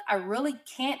Facebook, I really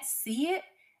can't see it.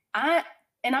 I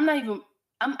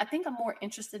think I'm more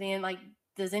interested in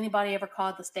does anybody ever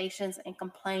call the stations and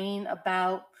complain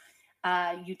about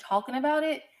you talking about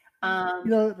it?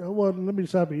 Well, let me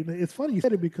stop you. It's funny you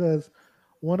said it because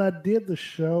when I did the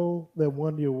show that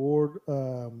won the award,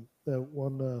 that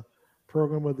won the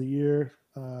program of the year,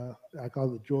 I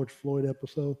called it the George Floyd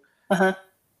episode.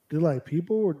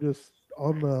 People were just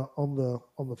on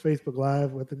the Facebook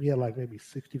Live. I think we had maybe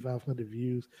 6,500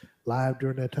 views live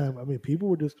during that time. I mean, people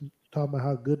were just talking about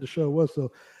how good the show was.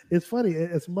 So it's funny,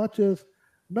 as much as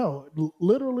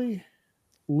literally,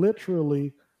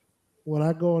 when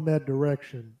I go in that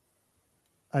direction,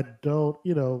 I don't,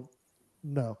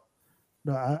 no.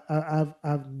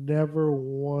 I've never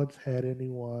once had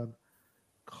anyone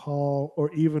call,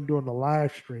 or even during the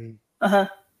live stream,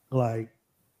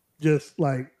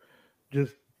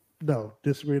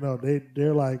 disagree. No,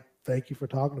 they're like, thank you for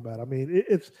talking about it. I mean,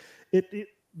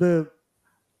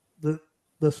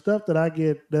 the stuff that I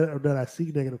get that I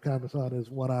see negative comments on is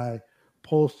when I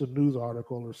post a news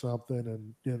article or something,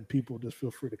 and then people just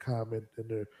feel free to comment, and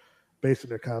they're basing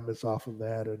their comments off of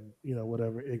that, and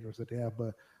whatever ignorance that they have.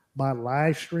 But my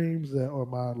live streams or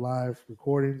my live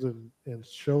recordings and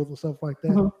shows and stuff like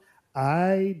that,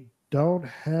 I don't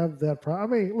have that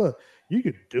problem. I mean, look, you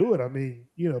can do it. I mean,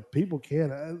 people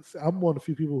can. I'm one of the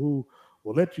few people who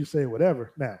will let you say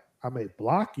whatever. Now, I may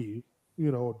block you,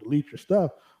 or delete your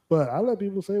stuff, but I let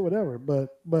people say whatever. But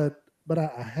I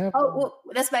have. Oh, well,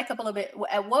 let's back up a little bit.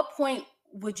 At what point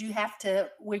would you have to,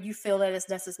 where you feel that it's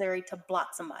necessary to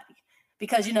block somebody?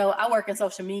 Because I work in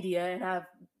social media and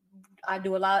I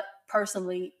do a lot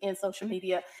personally in social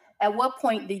media. At what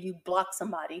point do you block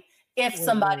somebody if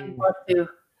somebody wants to?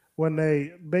 When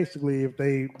they basically, if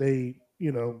they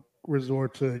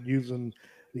resort to using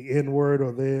the N-word,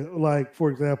 or they for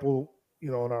example,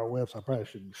 on our website, I probably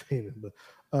shouldn't be saying it, but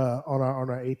on our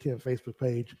ATM Facebook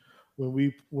page,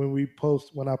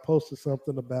 when I posted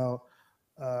something about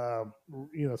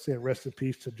saying rest in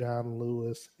peace to John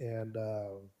Lewis and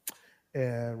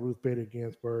Ruth Bader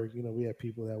Ginsburg, we had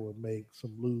people that would make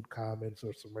some lewd comments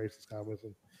or some racist comments,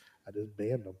 and I just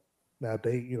banned them. Now, if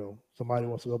they, somebody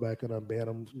wants to go back and unban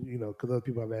them, because other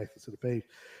people have access to the page,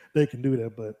 they can do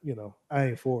that. But, I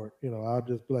ain't for it. I'll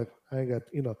just be like, I ain't got,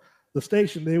 the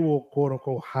station, they will quote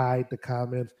unquote hide the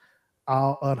comments.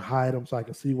 I'll unhide them so I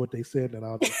can see what they said, and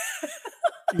I'll just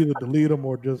either delete them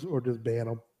or just ban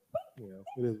them.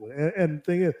 It is. And the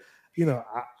thing is,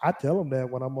 I tell them that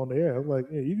when I'm on the air, I'm like,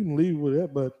 yeah, you can leave with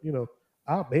it, but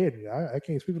I'll ban you. I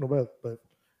can't speak for nobody, but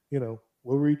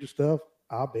we'll read your stuff.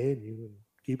 I'll ban you and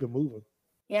keep it moving.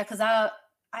 Yeah, because I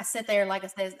sit there and like I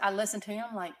said, I listen to him.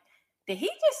 I'm like, did he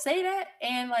just say that?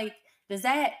 And like, does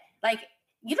that like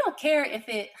you don't care if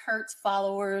it hurts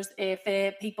followers, if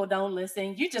it people don't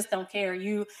listen. You just don't care.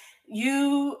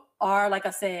 You are like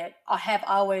I said, I have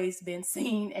always been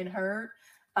seen and heard.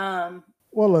 Um,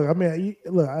 Well, look, I mean,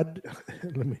 look,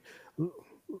 let me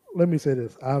let me say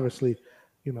this. Obviously,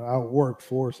 I work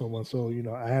for someone, so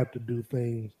I have to do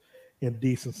things in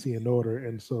decency and order,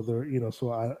 and so there,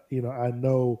 so I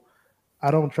know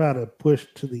I don't try to push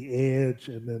to the edge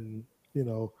and then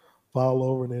fall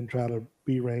over and then try to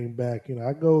be reined back.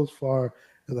 I go as far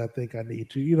as I think I need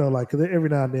to. Like 'cause every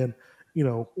now and then,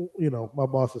 my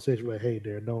boss will say, "Well, hey,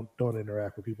 there, don't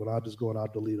interact with people." And I'll just go and I'll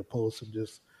delete a post and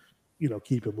just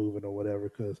keep it moving or whatever.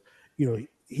 Because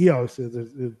he always says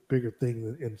there's bigger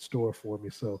things in store for me.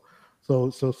 So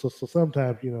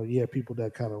sometimes people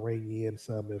that kind of rein you in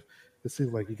some if it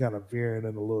seems like you're kind of veering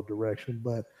in a little direction.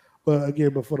 But for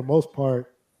the most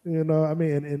part, I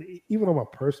mean, and even on my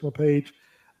personal page,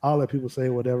 I'll let people say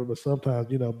whatever. But sometimes,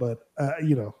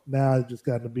 now it's just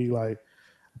gotten to be like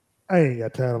I ain't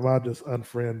got time. I'll just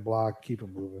unfriend, block, keep it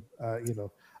moving.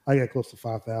 I got close to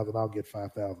 5,000. I'll get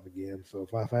 5,000 again. So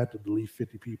if I have to delete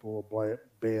 50 people or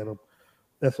ban them,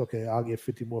 that's okay. I'll get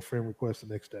 50 more friend requests the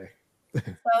next day.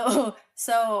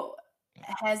 so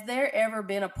has there ever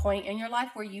been a point in your life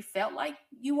where you felt like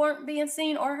you weren't being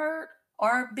seen or heard,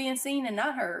 or being seen and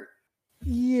not heard?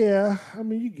 Yeah, I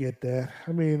mean, you get that.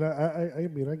 I mean, I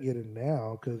mean, I get it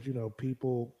now because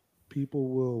people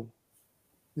will,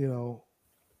 you know,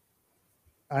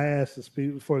 I asked to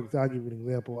speak. For example, I'll give you an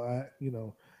example.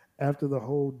 After the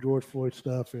whole George Floyd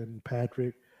stuff and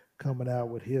Patrick coming out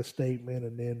with his statement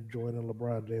and then joining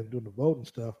LeBron James doing the voting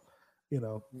stuff,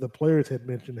 the players had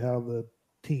mentioned how the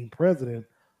team president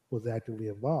was actively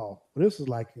involved. But this is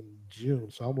like in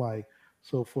June, so I'm like,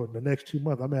 so for the next 2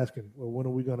 months, I'm asking, well, when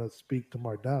are we going to speak to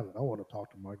Mark Donovan? I want to talk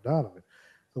to Mark Donovan.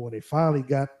 So when they finally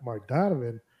got Mark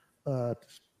Donovan to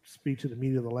speak to the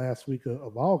media the last week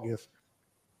of August,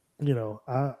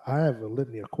 I have a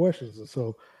litany of questions. And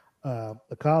so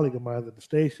a colleague of mine at the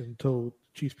station told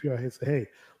Chiefs PR head, said, hey,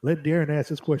 let Darren ask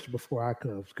his question before I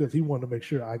come because he wanted to make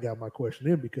sure I got my question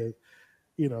in because,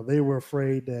 they were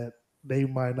afraid that they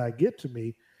might not get to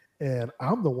me. And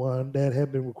I'm the one that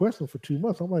had been requesting for 2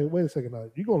 months. I'm like, wait a second, now,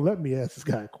 you're going to let me ask this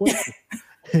guy a question.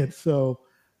 And so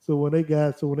when they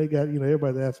got,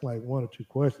 everybody's asking like one or two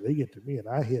questions, they get to me and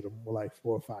I hit them with like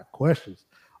 4 or 5 questions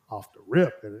off the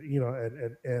rip. And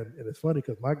and it's funny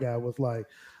because my guy was like,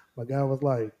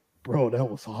 bro, that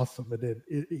was awesome. And then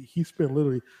he spent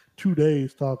literally 2,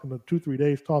 3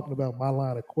 days talking about my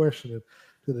line of questioning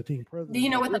to the team president. Do you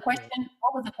know what the question?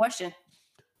 What was the question?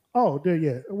 Oh,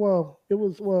 yeah.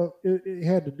 It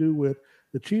had to do with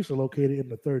the Chiefs are located in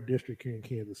the third district here in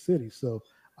Kansas City. So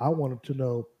I wanted to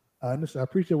know. I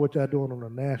appreciate what y'all doing on a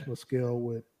national scale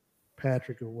with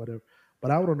Patrick or whatever,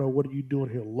 but I want to know what are you doing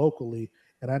here locally,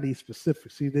 and I need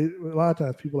specifics. See, a lot of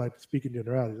times people like to speak in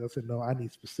generalities. I said, no, I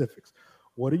need specifics.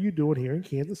 What are you doing here in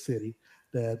Kansas City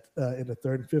that in the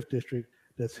third and fifth district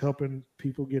that's helping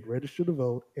people get registered to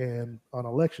vote and on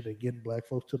election day, getting black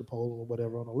folks to the polls or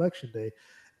whatever on election day?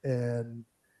 And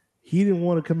he didn't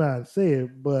want to come out and say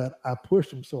it, but I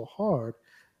pushed him so hard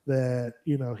that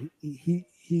he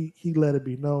let it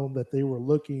be known that they were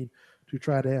looking to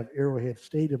try to have Arrowhead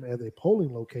Stadium as a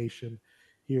polling location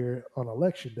here on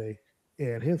election day,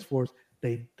 and henceforth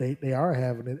they are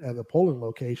having it as a polling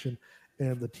location.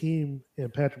 And the team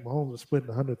and Patrick Mahomes are splitting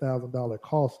 $100,000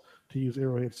 cost to use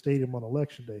Arrowhead Stadium on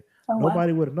election day. Oh, wow.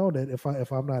 Nobody would have known that if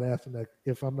I'm not asking that,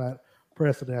 if I'm not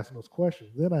pressing asking those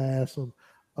questions. Then I asked them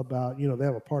about, they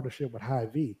have a partnership with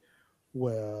Hy-Vee.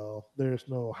 Well, there's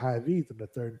no Hy-Vees in the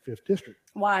third and fifth district.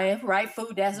 Why? Right,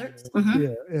 food deserts. Yeah,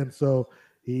 yeah. And so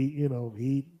he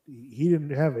didn't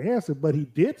have an answer, but he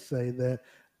did say that,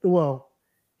 well,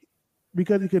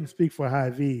 because he couldn't speak for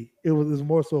Hy-Vee, it was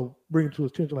more so bringing to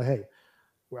his attention, like, hey,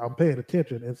 well, I'm paying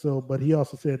attention. And so, but he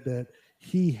also said that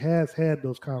he has had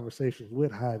those conversations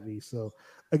with Hy-Vee. So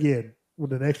again, when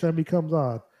the next time he comes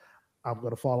on, I'm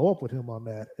going to follow up with him on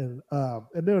that. And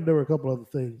then there were a couple other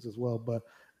things as well. But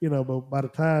but by the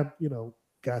time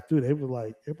got through,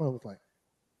 everybody was like,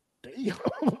 damn,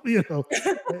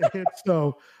 And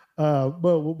so,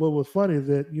 but what was funny is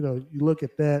that you look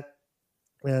at that,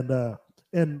 and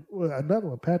another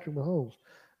one, Patrick Mahomes.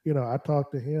 I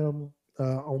talked to him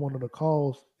on one of the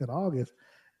calls in August,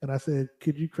 and I said,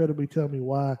 could you credibly tell me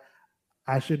why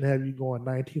I shouldn't have you going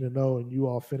 19-0 and you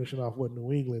all finishing off what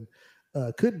New England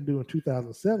couldn't do in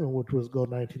 2007, which was go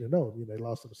 19-0. They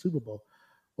lost in the Super Bowl.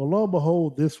 Well, lo and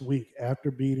behold, this week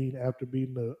after beating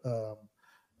the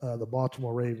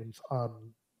Baltimore Ravens on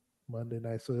Monday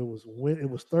night, so it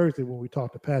was Thursday when we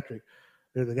talked to Patrick.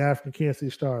 There's a guy from the Kansas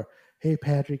City Star. Hey,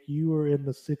 Patrick, you were in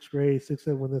the sixth grade,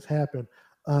 6th, when this happened.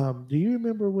 Do you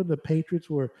remember when the Patriots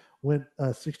went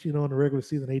 16-0 in the regular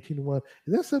season, 18-1?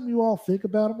 Is that something you all think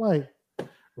about? I'm like,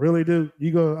 really, dude?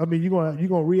 You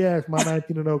gonna re-ask my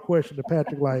 19-0 question to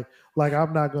Patrick like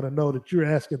I'm not gonna know that you're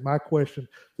asking my question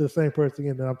to the same person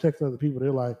again. And I'm texting other people.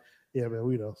 They're like, yeah, man,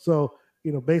 we know. So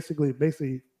basically,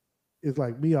 it's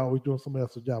like me always doing somebody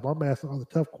else's job. I'm asking all the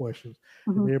tough questions,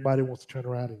 and everybody wants to turn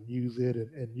around and use it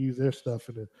and use their stuff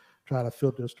and then try to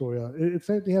filter their story out. It's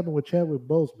same thing happened with Chadwick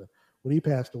Boseman when he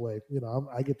passed away.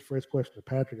 I get the first question to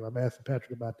Patrick, and I'm asking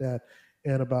Patrick about that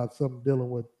and about something dealing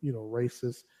with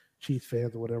racist Chiefs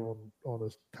fans or whatever on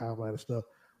his timeline and stuff.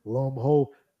 Lo and behold,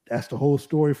 that's the whole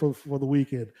story for the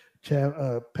weekend.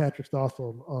 Patrick's thoughts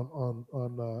on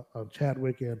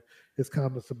Chadwick and his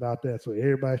comments about that. So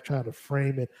everybody's trying to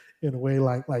frame it in a way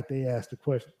like they asked the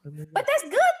question. But that's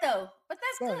good though. But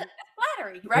that's good. That's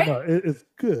flattery, right? No, it's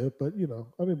good, but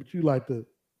but you like to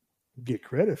get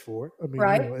credit for it.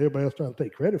 Right. Everybody else trying to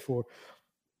take credit for it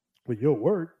with your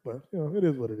work, but it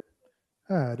is what it is.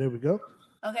 All right, there we go.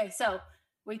 Okay, so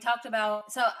we talked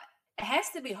about, so it has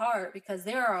to be hard because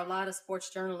there are a lot of sports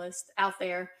journalists out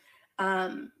there.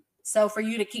 So for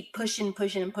you to keep pushing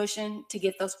to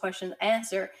get those questions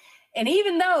answered, and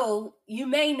even though you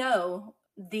may know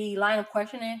the line of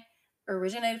questioning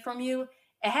originated from you,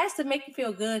 it has to make you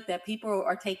feel good that people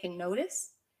are taking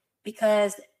notice,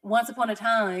 because once upon a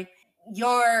time,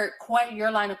 your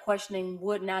line of questioning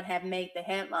would not have made the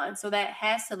headline. So that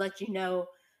has to let you know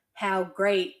how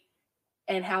great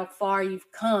and how far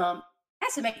you've come. It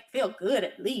has to make you feel good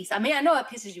at least. I mean, I know it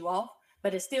pisses you off,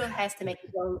 but it still has to make you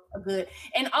feel good.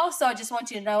 And also, I just want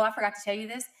you to know, I forgot to tell you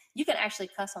this, you can actually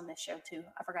cuss on this show too.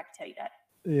 I forgot to tell you that.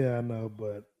 Yeah, I know,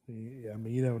 but yeah, I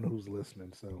mean, you never know who's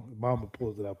listening. So if Mama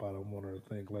pulls it up, I don't want her to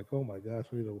think like, "Oh my gosh,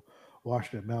 we to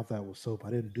wash that mouth out with soap.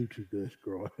 I didn't do too good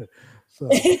growing." So,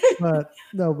 but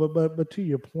no, but to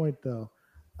your point though,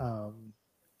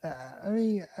 I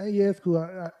mean, yeah, it's cool.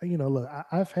 Look,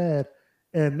 I've had,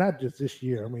 and not just this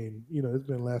year. I mean, it's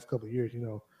been the last couple of years.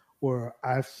 Where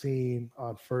I've seen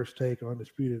on First Take or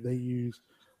Undisputed, they use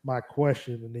my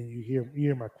question, and then you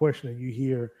hear my question, and you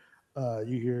hear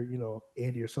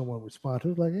Andy or someone respond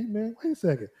to it like, "Hey man, wait a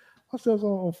second, I was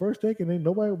on First Take, and ain't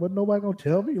nobody gonna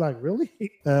tell me, like, really?"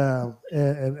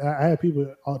 And I had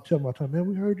people all tell me all the time, "Man,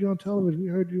 we heard you on television, we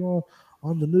heard you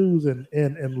on the news," and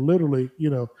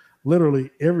literally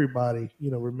everybody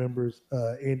remembers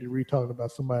Andy Reid talking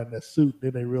about somebody in that suit.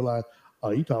 Then they realize, oh,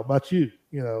 he talking about you.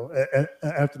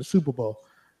 After the Super Bowl,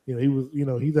 he was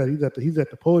he's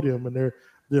at the podium, and they're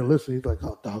listening. He's like,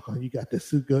 "Oh, doggone, you got this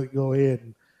suit. Go ahead,"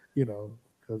 and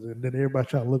because then everybody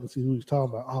trying to look and see who he's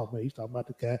talking about. Oh man, he's talking about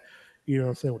the guy, what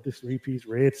I'm saying, with this 3-piece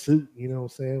red suit, what I'm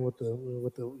saying, with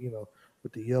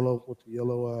the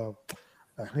yellow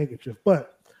handkerchief.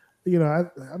 But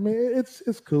I mean,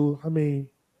 it's cool. I mean,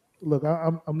 look,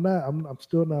 I'm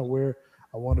still not where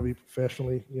I want to be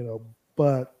professionally,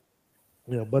 but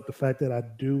the fact that I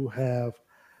do have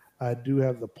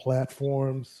the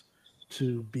platforms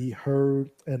to be heard,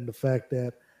 and the fact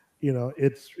that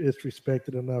it's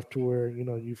respected enough to where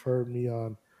you've heard me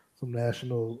on some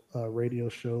national radio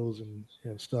shows and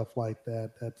stuff like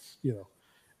that. That's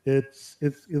it's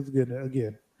good.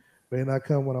 Again, may not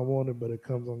come when I want it, but it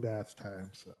comes on God's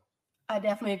time. So I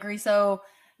definitely agree. So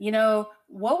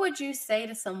what would you say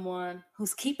to someone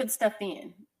who's keeping stuff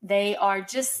in? They are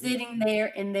just sitting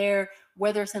there in their,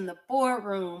 whether it's in the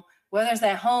boardroom, whether it's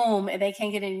at home, and they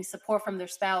can't get any support from their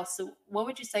spouse. So what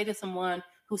would you say to someone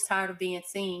who's tired of being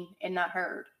seen and not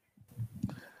heard?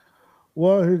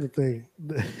 Well, here's the thing.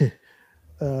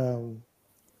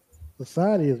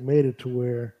 Society has made it to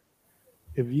where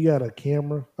if you got a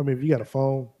camera, if you got a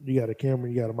phone, you got a camera,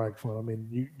 you got a microphone. I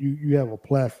mean, you have a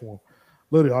platform.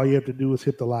 Literally, all you have to do is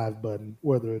hit the live button,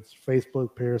 whether it's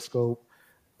Facebook, Periscope,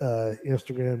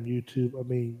 Instagram, YouTube. I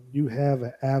mean, you have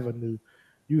an avenue.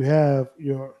 You have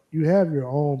your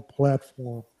own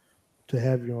platform to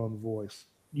have your own voice.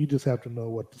 You just have to know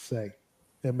what to say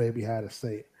and maybe how to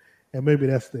say it. And maybe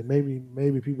that's the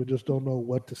maybe people just don't know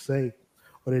what to say,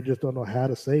 or they just don't know how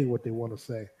to say what they want to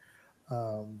say.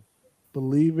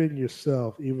 Believe in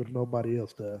yourself, even if nobody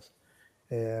else does.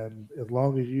 And as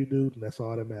long as you do, that's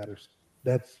all that matters.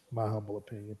 That's my humble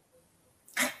opinion.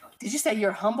 Did you say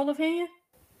your humble opinion?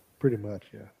 Pretty much,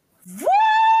 yeah.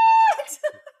 What?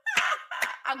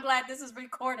 I'm glad this is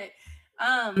recorded.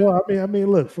 Um, Well,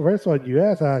 look. First of all, you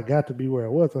asked how I got to be where I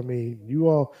was. I mean,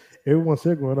 everyone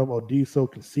said growing up, "Oh, D's so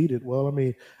conceited." Well, I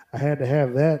mean, I had to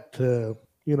have that to,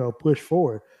 push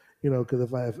forward.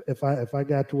 Because if I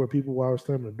got to where people were always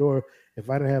slamming the door, if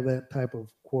I didn't have that type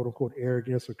of quote unquote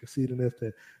arrogance or conceitedness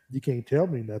that you can't tell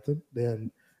me nothing,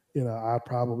 then I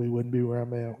probably wouldn't be where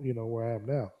I'm at. Where I am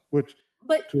now, which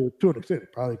but to an extent,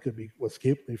 it probably could be what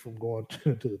kept me from going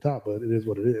to the top. But it is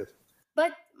what it is.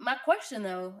 but my question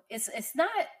though is, it's not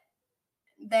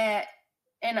that,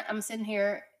 and I'm sitting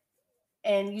here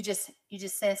and you just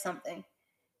said something.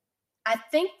 I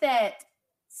think that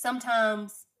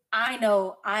sometimes I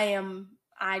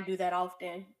do that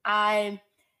often. I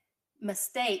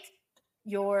mistake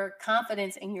your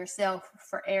confidence in yourself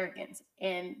for arrogance,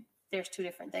 and there's two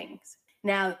different things.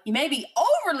 Now, you may be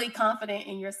overly confident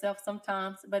in yourself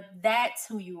sometimes, but that's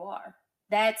who you are.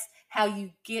 That's how you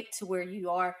get to where you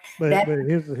are. But That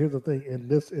here's the thing, in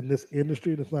this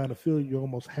industry, this line of field, you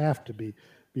almost have to be,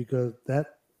 because that's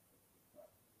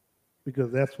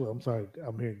what, I'm sorry,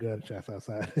 I'm hearing gunshots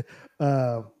outside.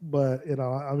 But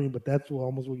but that's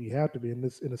almost what you have to be in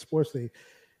the sports thing.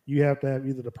 You have to have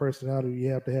either the personality, or you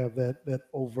have to have that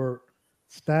overt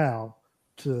style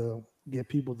to get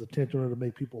people's attention or to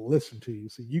make people listen to you.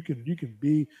 So you can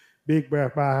be big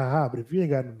breath, ha ha ha, but if you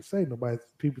ain't got nothing to say, nobody,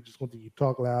 people just want to you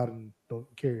talk loud and don't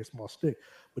carry a small stick.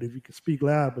 But if you can speak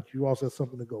loud, but you also have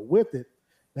something to go with it,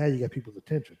 now you got people's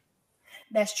attention.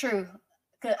 that's true.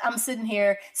 'Cause I'm sitting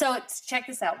here. So check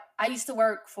this out. I used to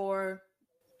work for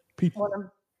Pizza. one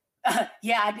of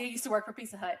yeah, I did used to work for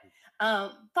Pizza Hut.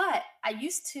 But I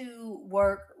used to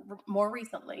work more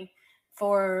recently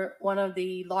for one of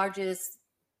the largest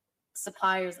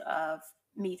suppliers of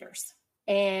meters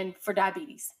and for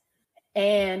diabetes.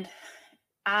 And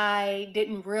I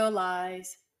didn't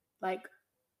realize, like,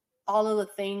 all of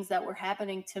the things that were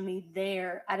happening to me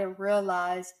there. I didn't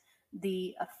realize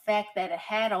the effect that it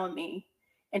had on me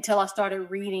until I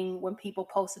started reading when people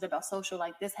posted about social,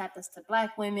 like, this happens to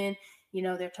Black women,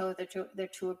 they're told they're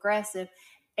too aggressive.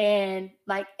 And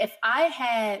like, if I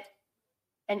had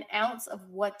an ounce of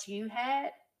what you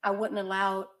had, I wouldn't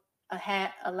allowed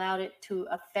it to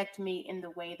affect me in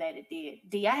the way that it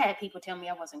did. I had people tell me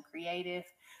I wasn't creative.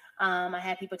 I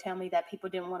had people tell me that people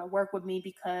didn't want to work with me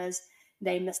because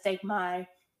they mistake my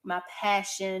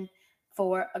passion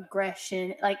for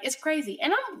aggression. Like, it's crazy.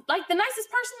 And I'm like the nicest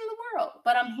person in the world,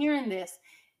 but I'm hearing this.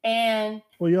 And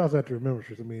Well, you also have to remember,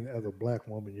 Tris, as a black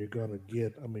woman, you're gonna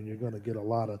get a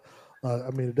lot of.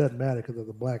 It doesn't matter, because as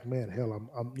a black man, hell,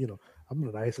 I'm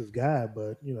the nicest guy,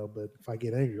 but if I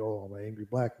get angry, oh, I'm an angry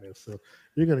black man. So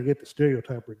you're gonna get the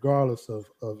stereotype regardless of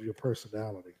your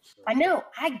personality. So. I know,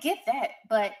 I get that,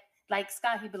 but like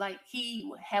Scott, he'd be like,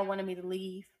 he had wanted me to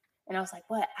leave. And I was like,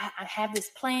 what? I have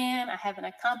this plan. I haven't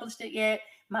accomplished it yet.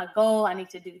 My goal, I need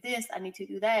to do this. I need to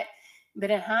do that. But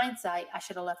in hindsight, I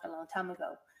should have left a long time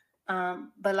ago.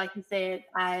 But like you said,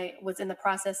 I was in the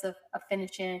process of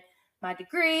finishing my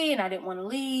degree and I didn't want to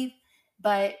leave.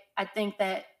 But I think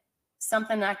that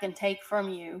something I can take from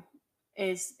you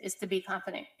is to be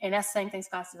confident. And that's the same thing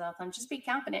Scott says all the time. Just be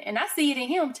confident. And I see it in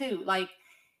him too. Like,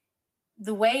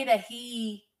 the way that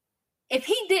if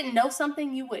he didn't know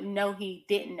something, you wouldn't know he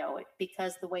didn't know it,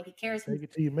 because the way he carries. Take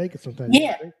it till you make it sometimes.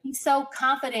 Yeah, he's so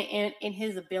confident in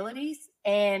his abilities.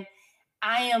 And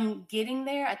I am getting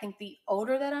there. I think the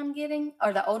older that I'm getting,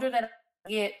 or the older that I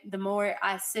get, the more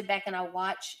I sit back and I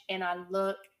watch and I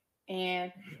look,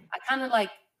 and I kind of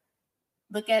like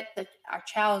look at our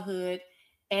childhood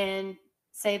and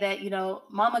say that,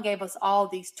 mama gave us all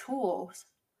these tools.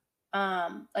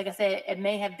 Like I said, it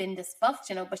may have been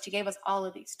dysfunctional, but she gave us all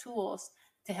of these tools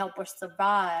to help us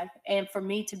survive. And for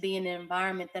me to be in an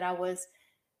environment that I was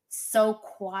so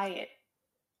quiet,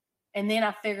 and then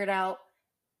I figured out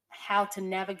how to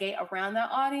navigate around that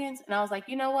audience. And I was like,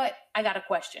 you know what? I got a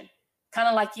question. Kind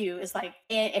of like you. It's like,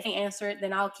 if he answer it,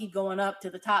 then I'll keep going up to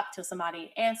the top till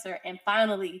somebody answer. And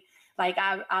finally, like,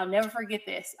 I'll never forget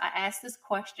this. I asked this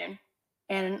question,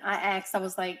 and I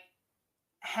was like,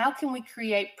 how can we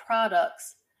create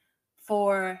products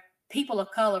for people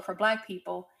of color, for Black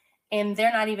people, and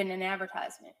they're not even an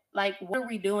advertisement? Like, what are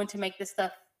we doing to make this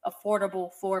stuff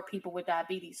affordable for people with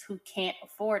diabetes who can't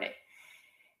afford it?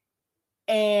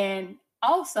 And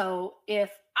also,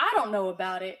 if I don't know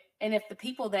about it, and if the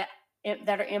people that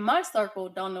are in my circle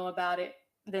don't know about it,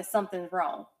 then something's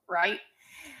wrong, right?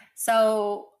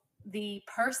 So the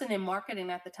person in marketing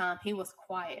at the time, he was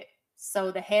quiet.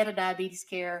 So the head of diabetes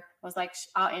care was like,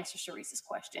 I'll answer Sharice's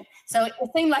question. So it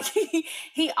seemed like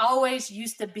he always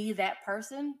used to be that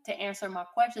person to answer my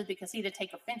questions because he didn't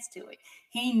take offense to it.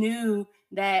 He knew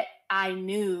that I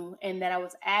knew and that I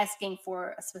was asking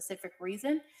for a specific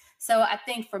reason. So I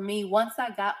think for me, once I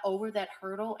got over that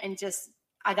hurdle and just,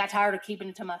 I got tired of keeping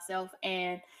it to myself.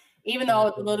 And even though I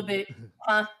was a little bit,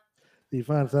 You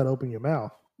finally decided to open your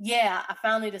mouth. yeah, I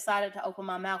finally decided to open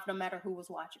my mouth no matter who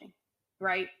was watching,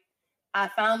 right? I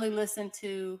finally listened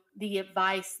to the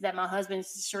advice that my husband,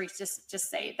 Sharice, just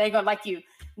say it. They're gonna, like you,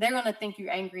 they're gonna think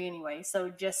you're angry anyway. So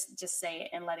just say it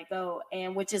and let it go.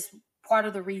 And which is part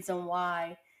of the reason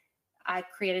why I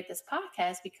created this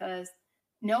podcast, because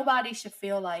nobody should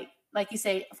feel like you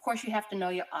say, of course you have to know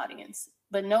your audience,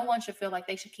 but no one should feel like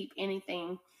they should keep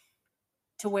anything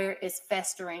to where it's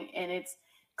festering and it's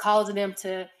causing them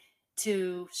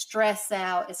to stress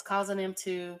out. It's causing them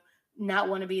to not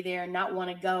want to be there, not want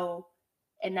to go,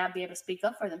 and not be able to speak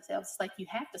up for themselves. It's like you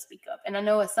have to speak up. And I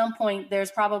know at some point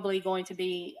there's probably going to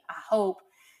be, I hope,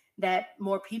 that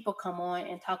more people come on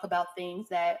and talk about things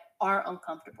that are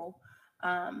uncomfortable.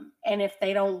 And if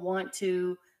they don't want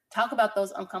to talk about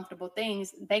those uncomfortable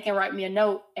things, they can write me a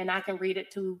note and I can read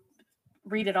it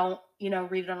on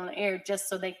the air just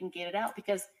so they can get it out,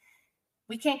 because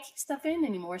we can't keep stuff in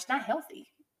anymore. It's not healthy.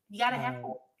 You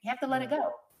have to let it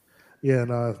go. Yeah,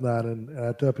 no, it's not. And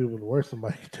I tell people the worst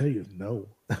somebody can tell you is no.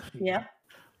 Yeah.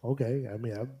 Okay. I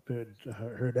mean, I've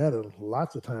heard that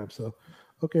lots of times. So,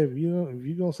 okay, if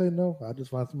you're gonna say no, I'll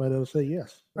just find somebody that'll say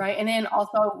yes. Right. And then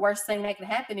also, worst thing that can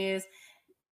happen is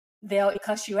they'll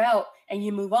cuss you out and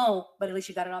you move on, but at least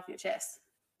you got it off your chest.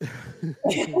 That's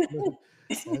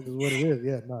what it is.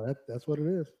 Yeah, no, that's what it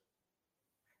is.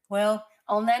 Well,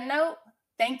 on that note,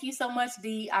 thank you so much,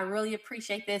 Dee. I really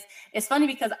appreciate this. It's funny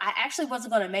because I actually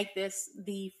wasn't going to make this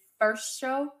the first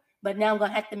show, but now I'm going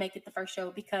to have to make it the first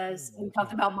show because we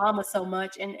talked about Mama so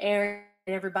much and Aaron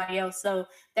and everybody else. So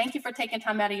thank you for taking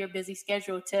time out of your busy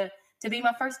schedule to be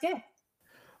my first guest.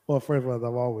 Well, first of all,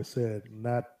 I've always said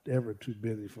not ever too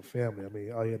busy for family. I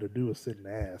mean, all you have to do is sit and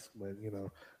ask, but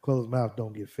closed mouth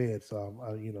don't get fed.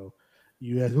 So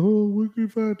you ask, oh, we can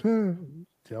find time.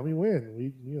 Tell me when.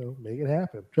 We, make it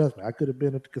happen. Trust me, I could have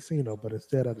been at the casino, but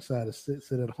instead I decided to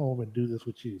sit at home and do this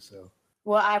with you. So.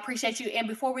 Well, I appreciate you. And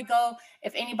before we go,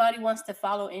 if anybody wants to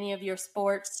follow any of your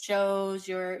sports shows,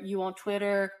 you on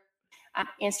Twitter,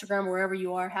 Instagram, wherever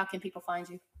you are, how can people find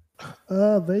you?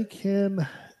 They can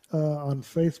on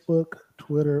Facebook,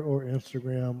 Twitter, or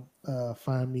Instagram.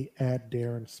 Find me at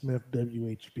Darren Smith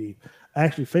WHB.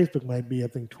 Actually, Facebook might be, I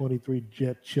think, 23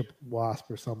 Jet Chip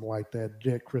Wasp or something like that.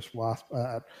 Jet Chris Wasp.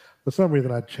 For some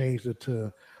reason, I changed it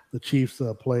to the Chiefs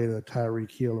play the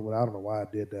Tyreek Hill. I don't know why I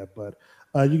did that, but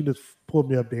you can just pull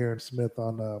me up Darren Smith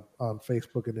on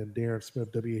Facebook, and then Darren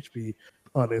Smith WHB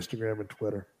on Instagram and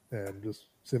Twitter, and just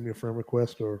send me a friend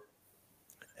request or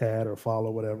add or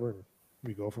follow, whatever, and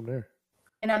we go from there.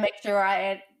 And I make sure I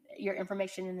add your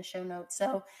information in the show notes.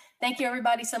 So thank you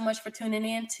everybody so much for tuning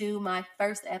in to my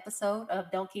first episode of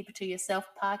Don't Keep It to Yourself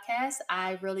podcast.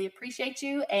 I really appreciate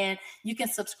you, and you can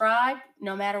subscribe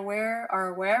no matter where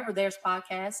or wherever there's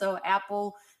podcasts. So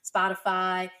Apple,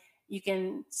 Spotify, you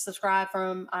can subscribe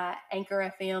from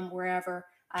Anchor FM, wherever.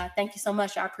 Thank you so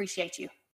much. I appreciate you.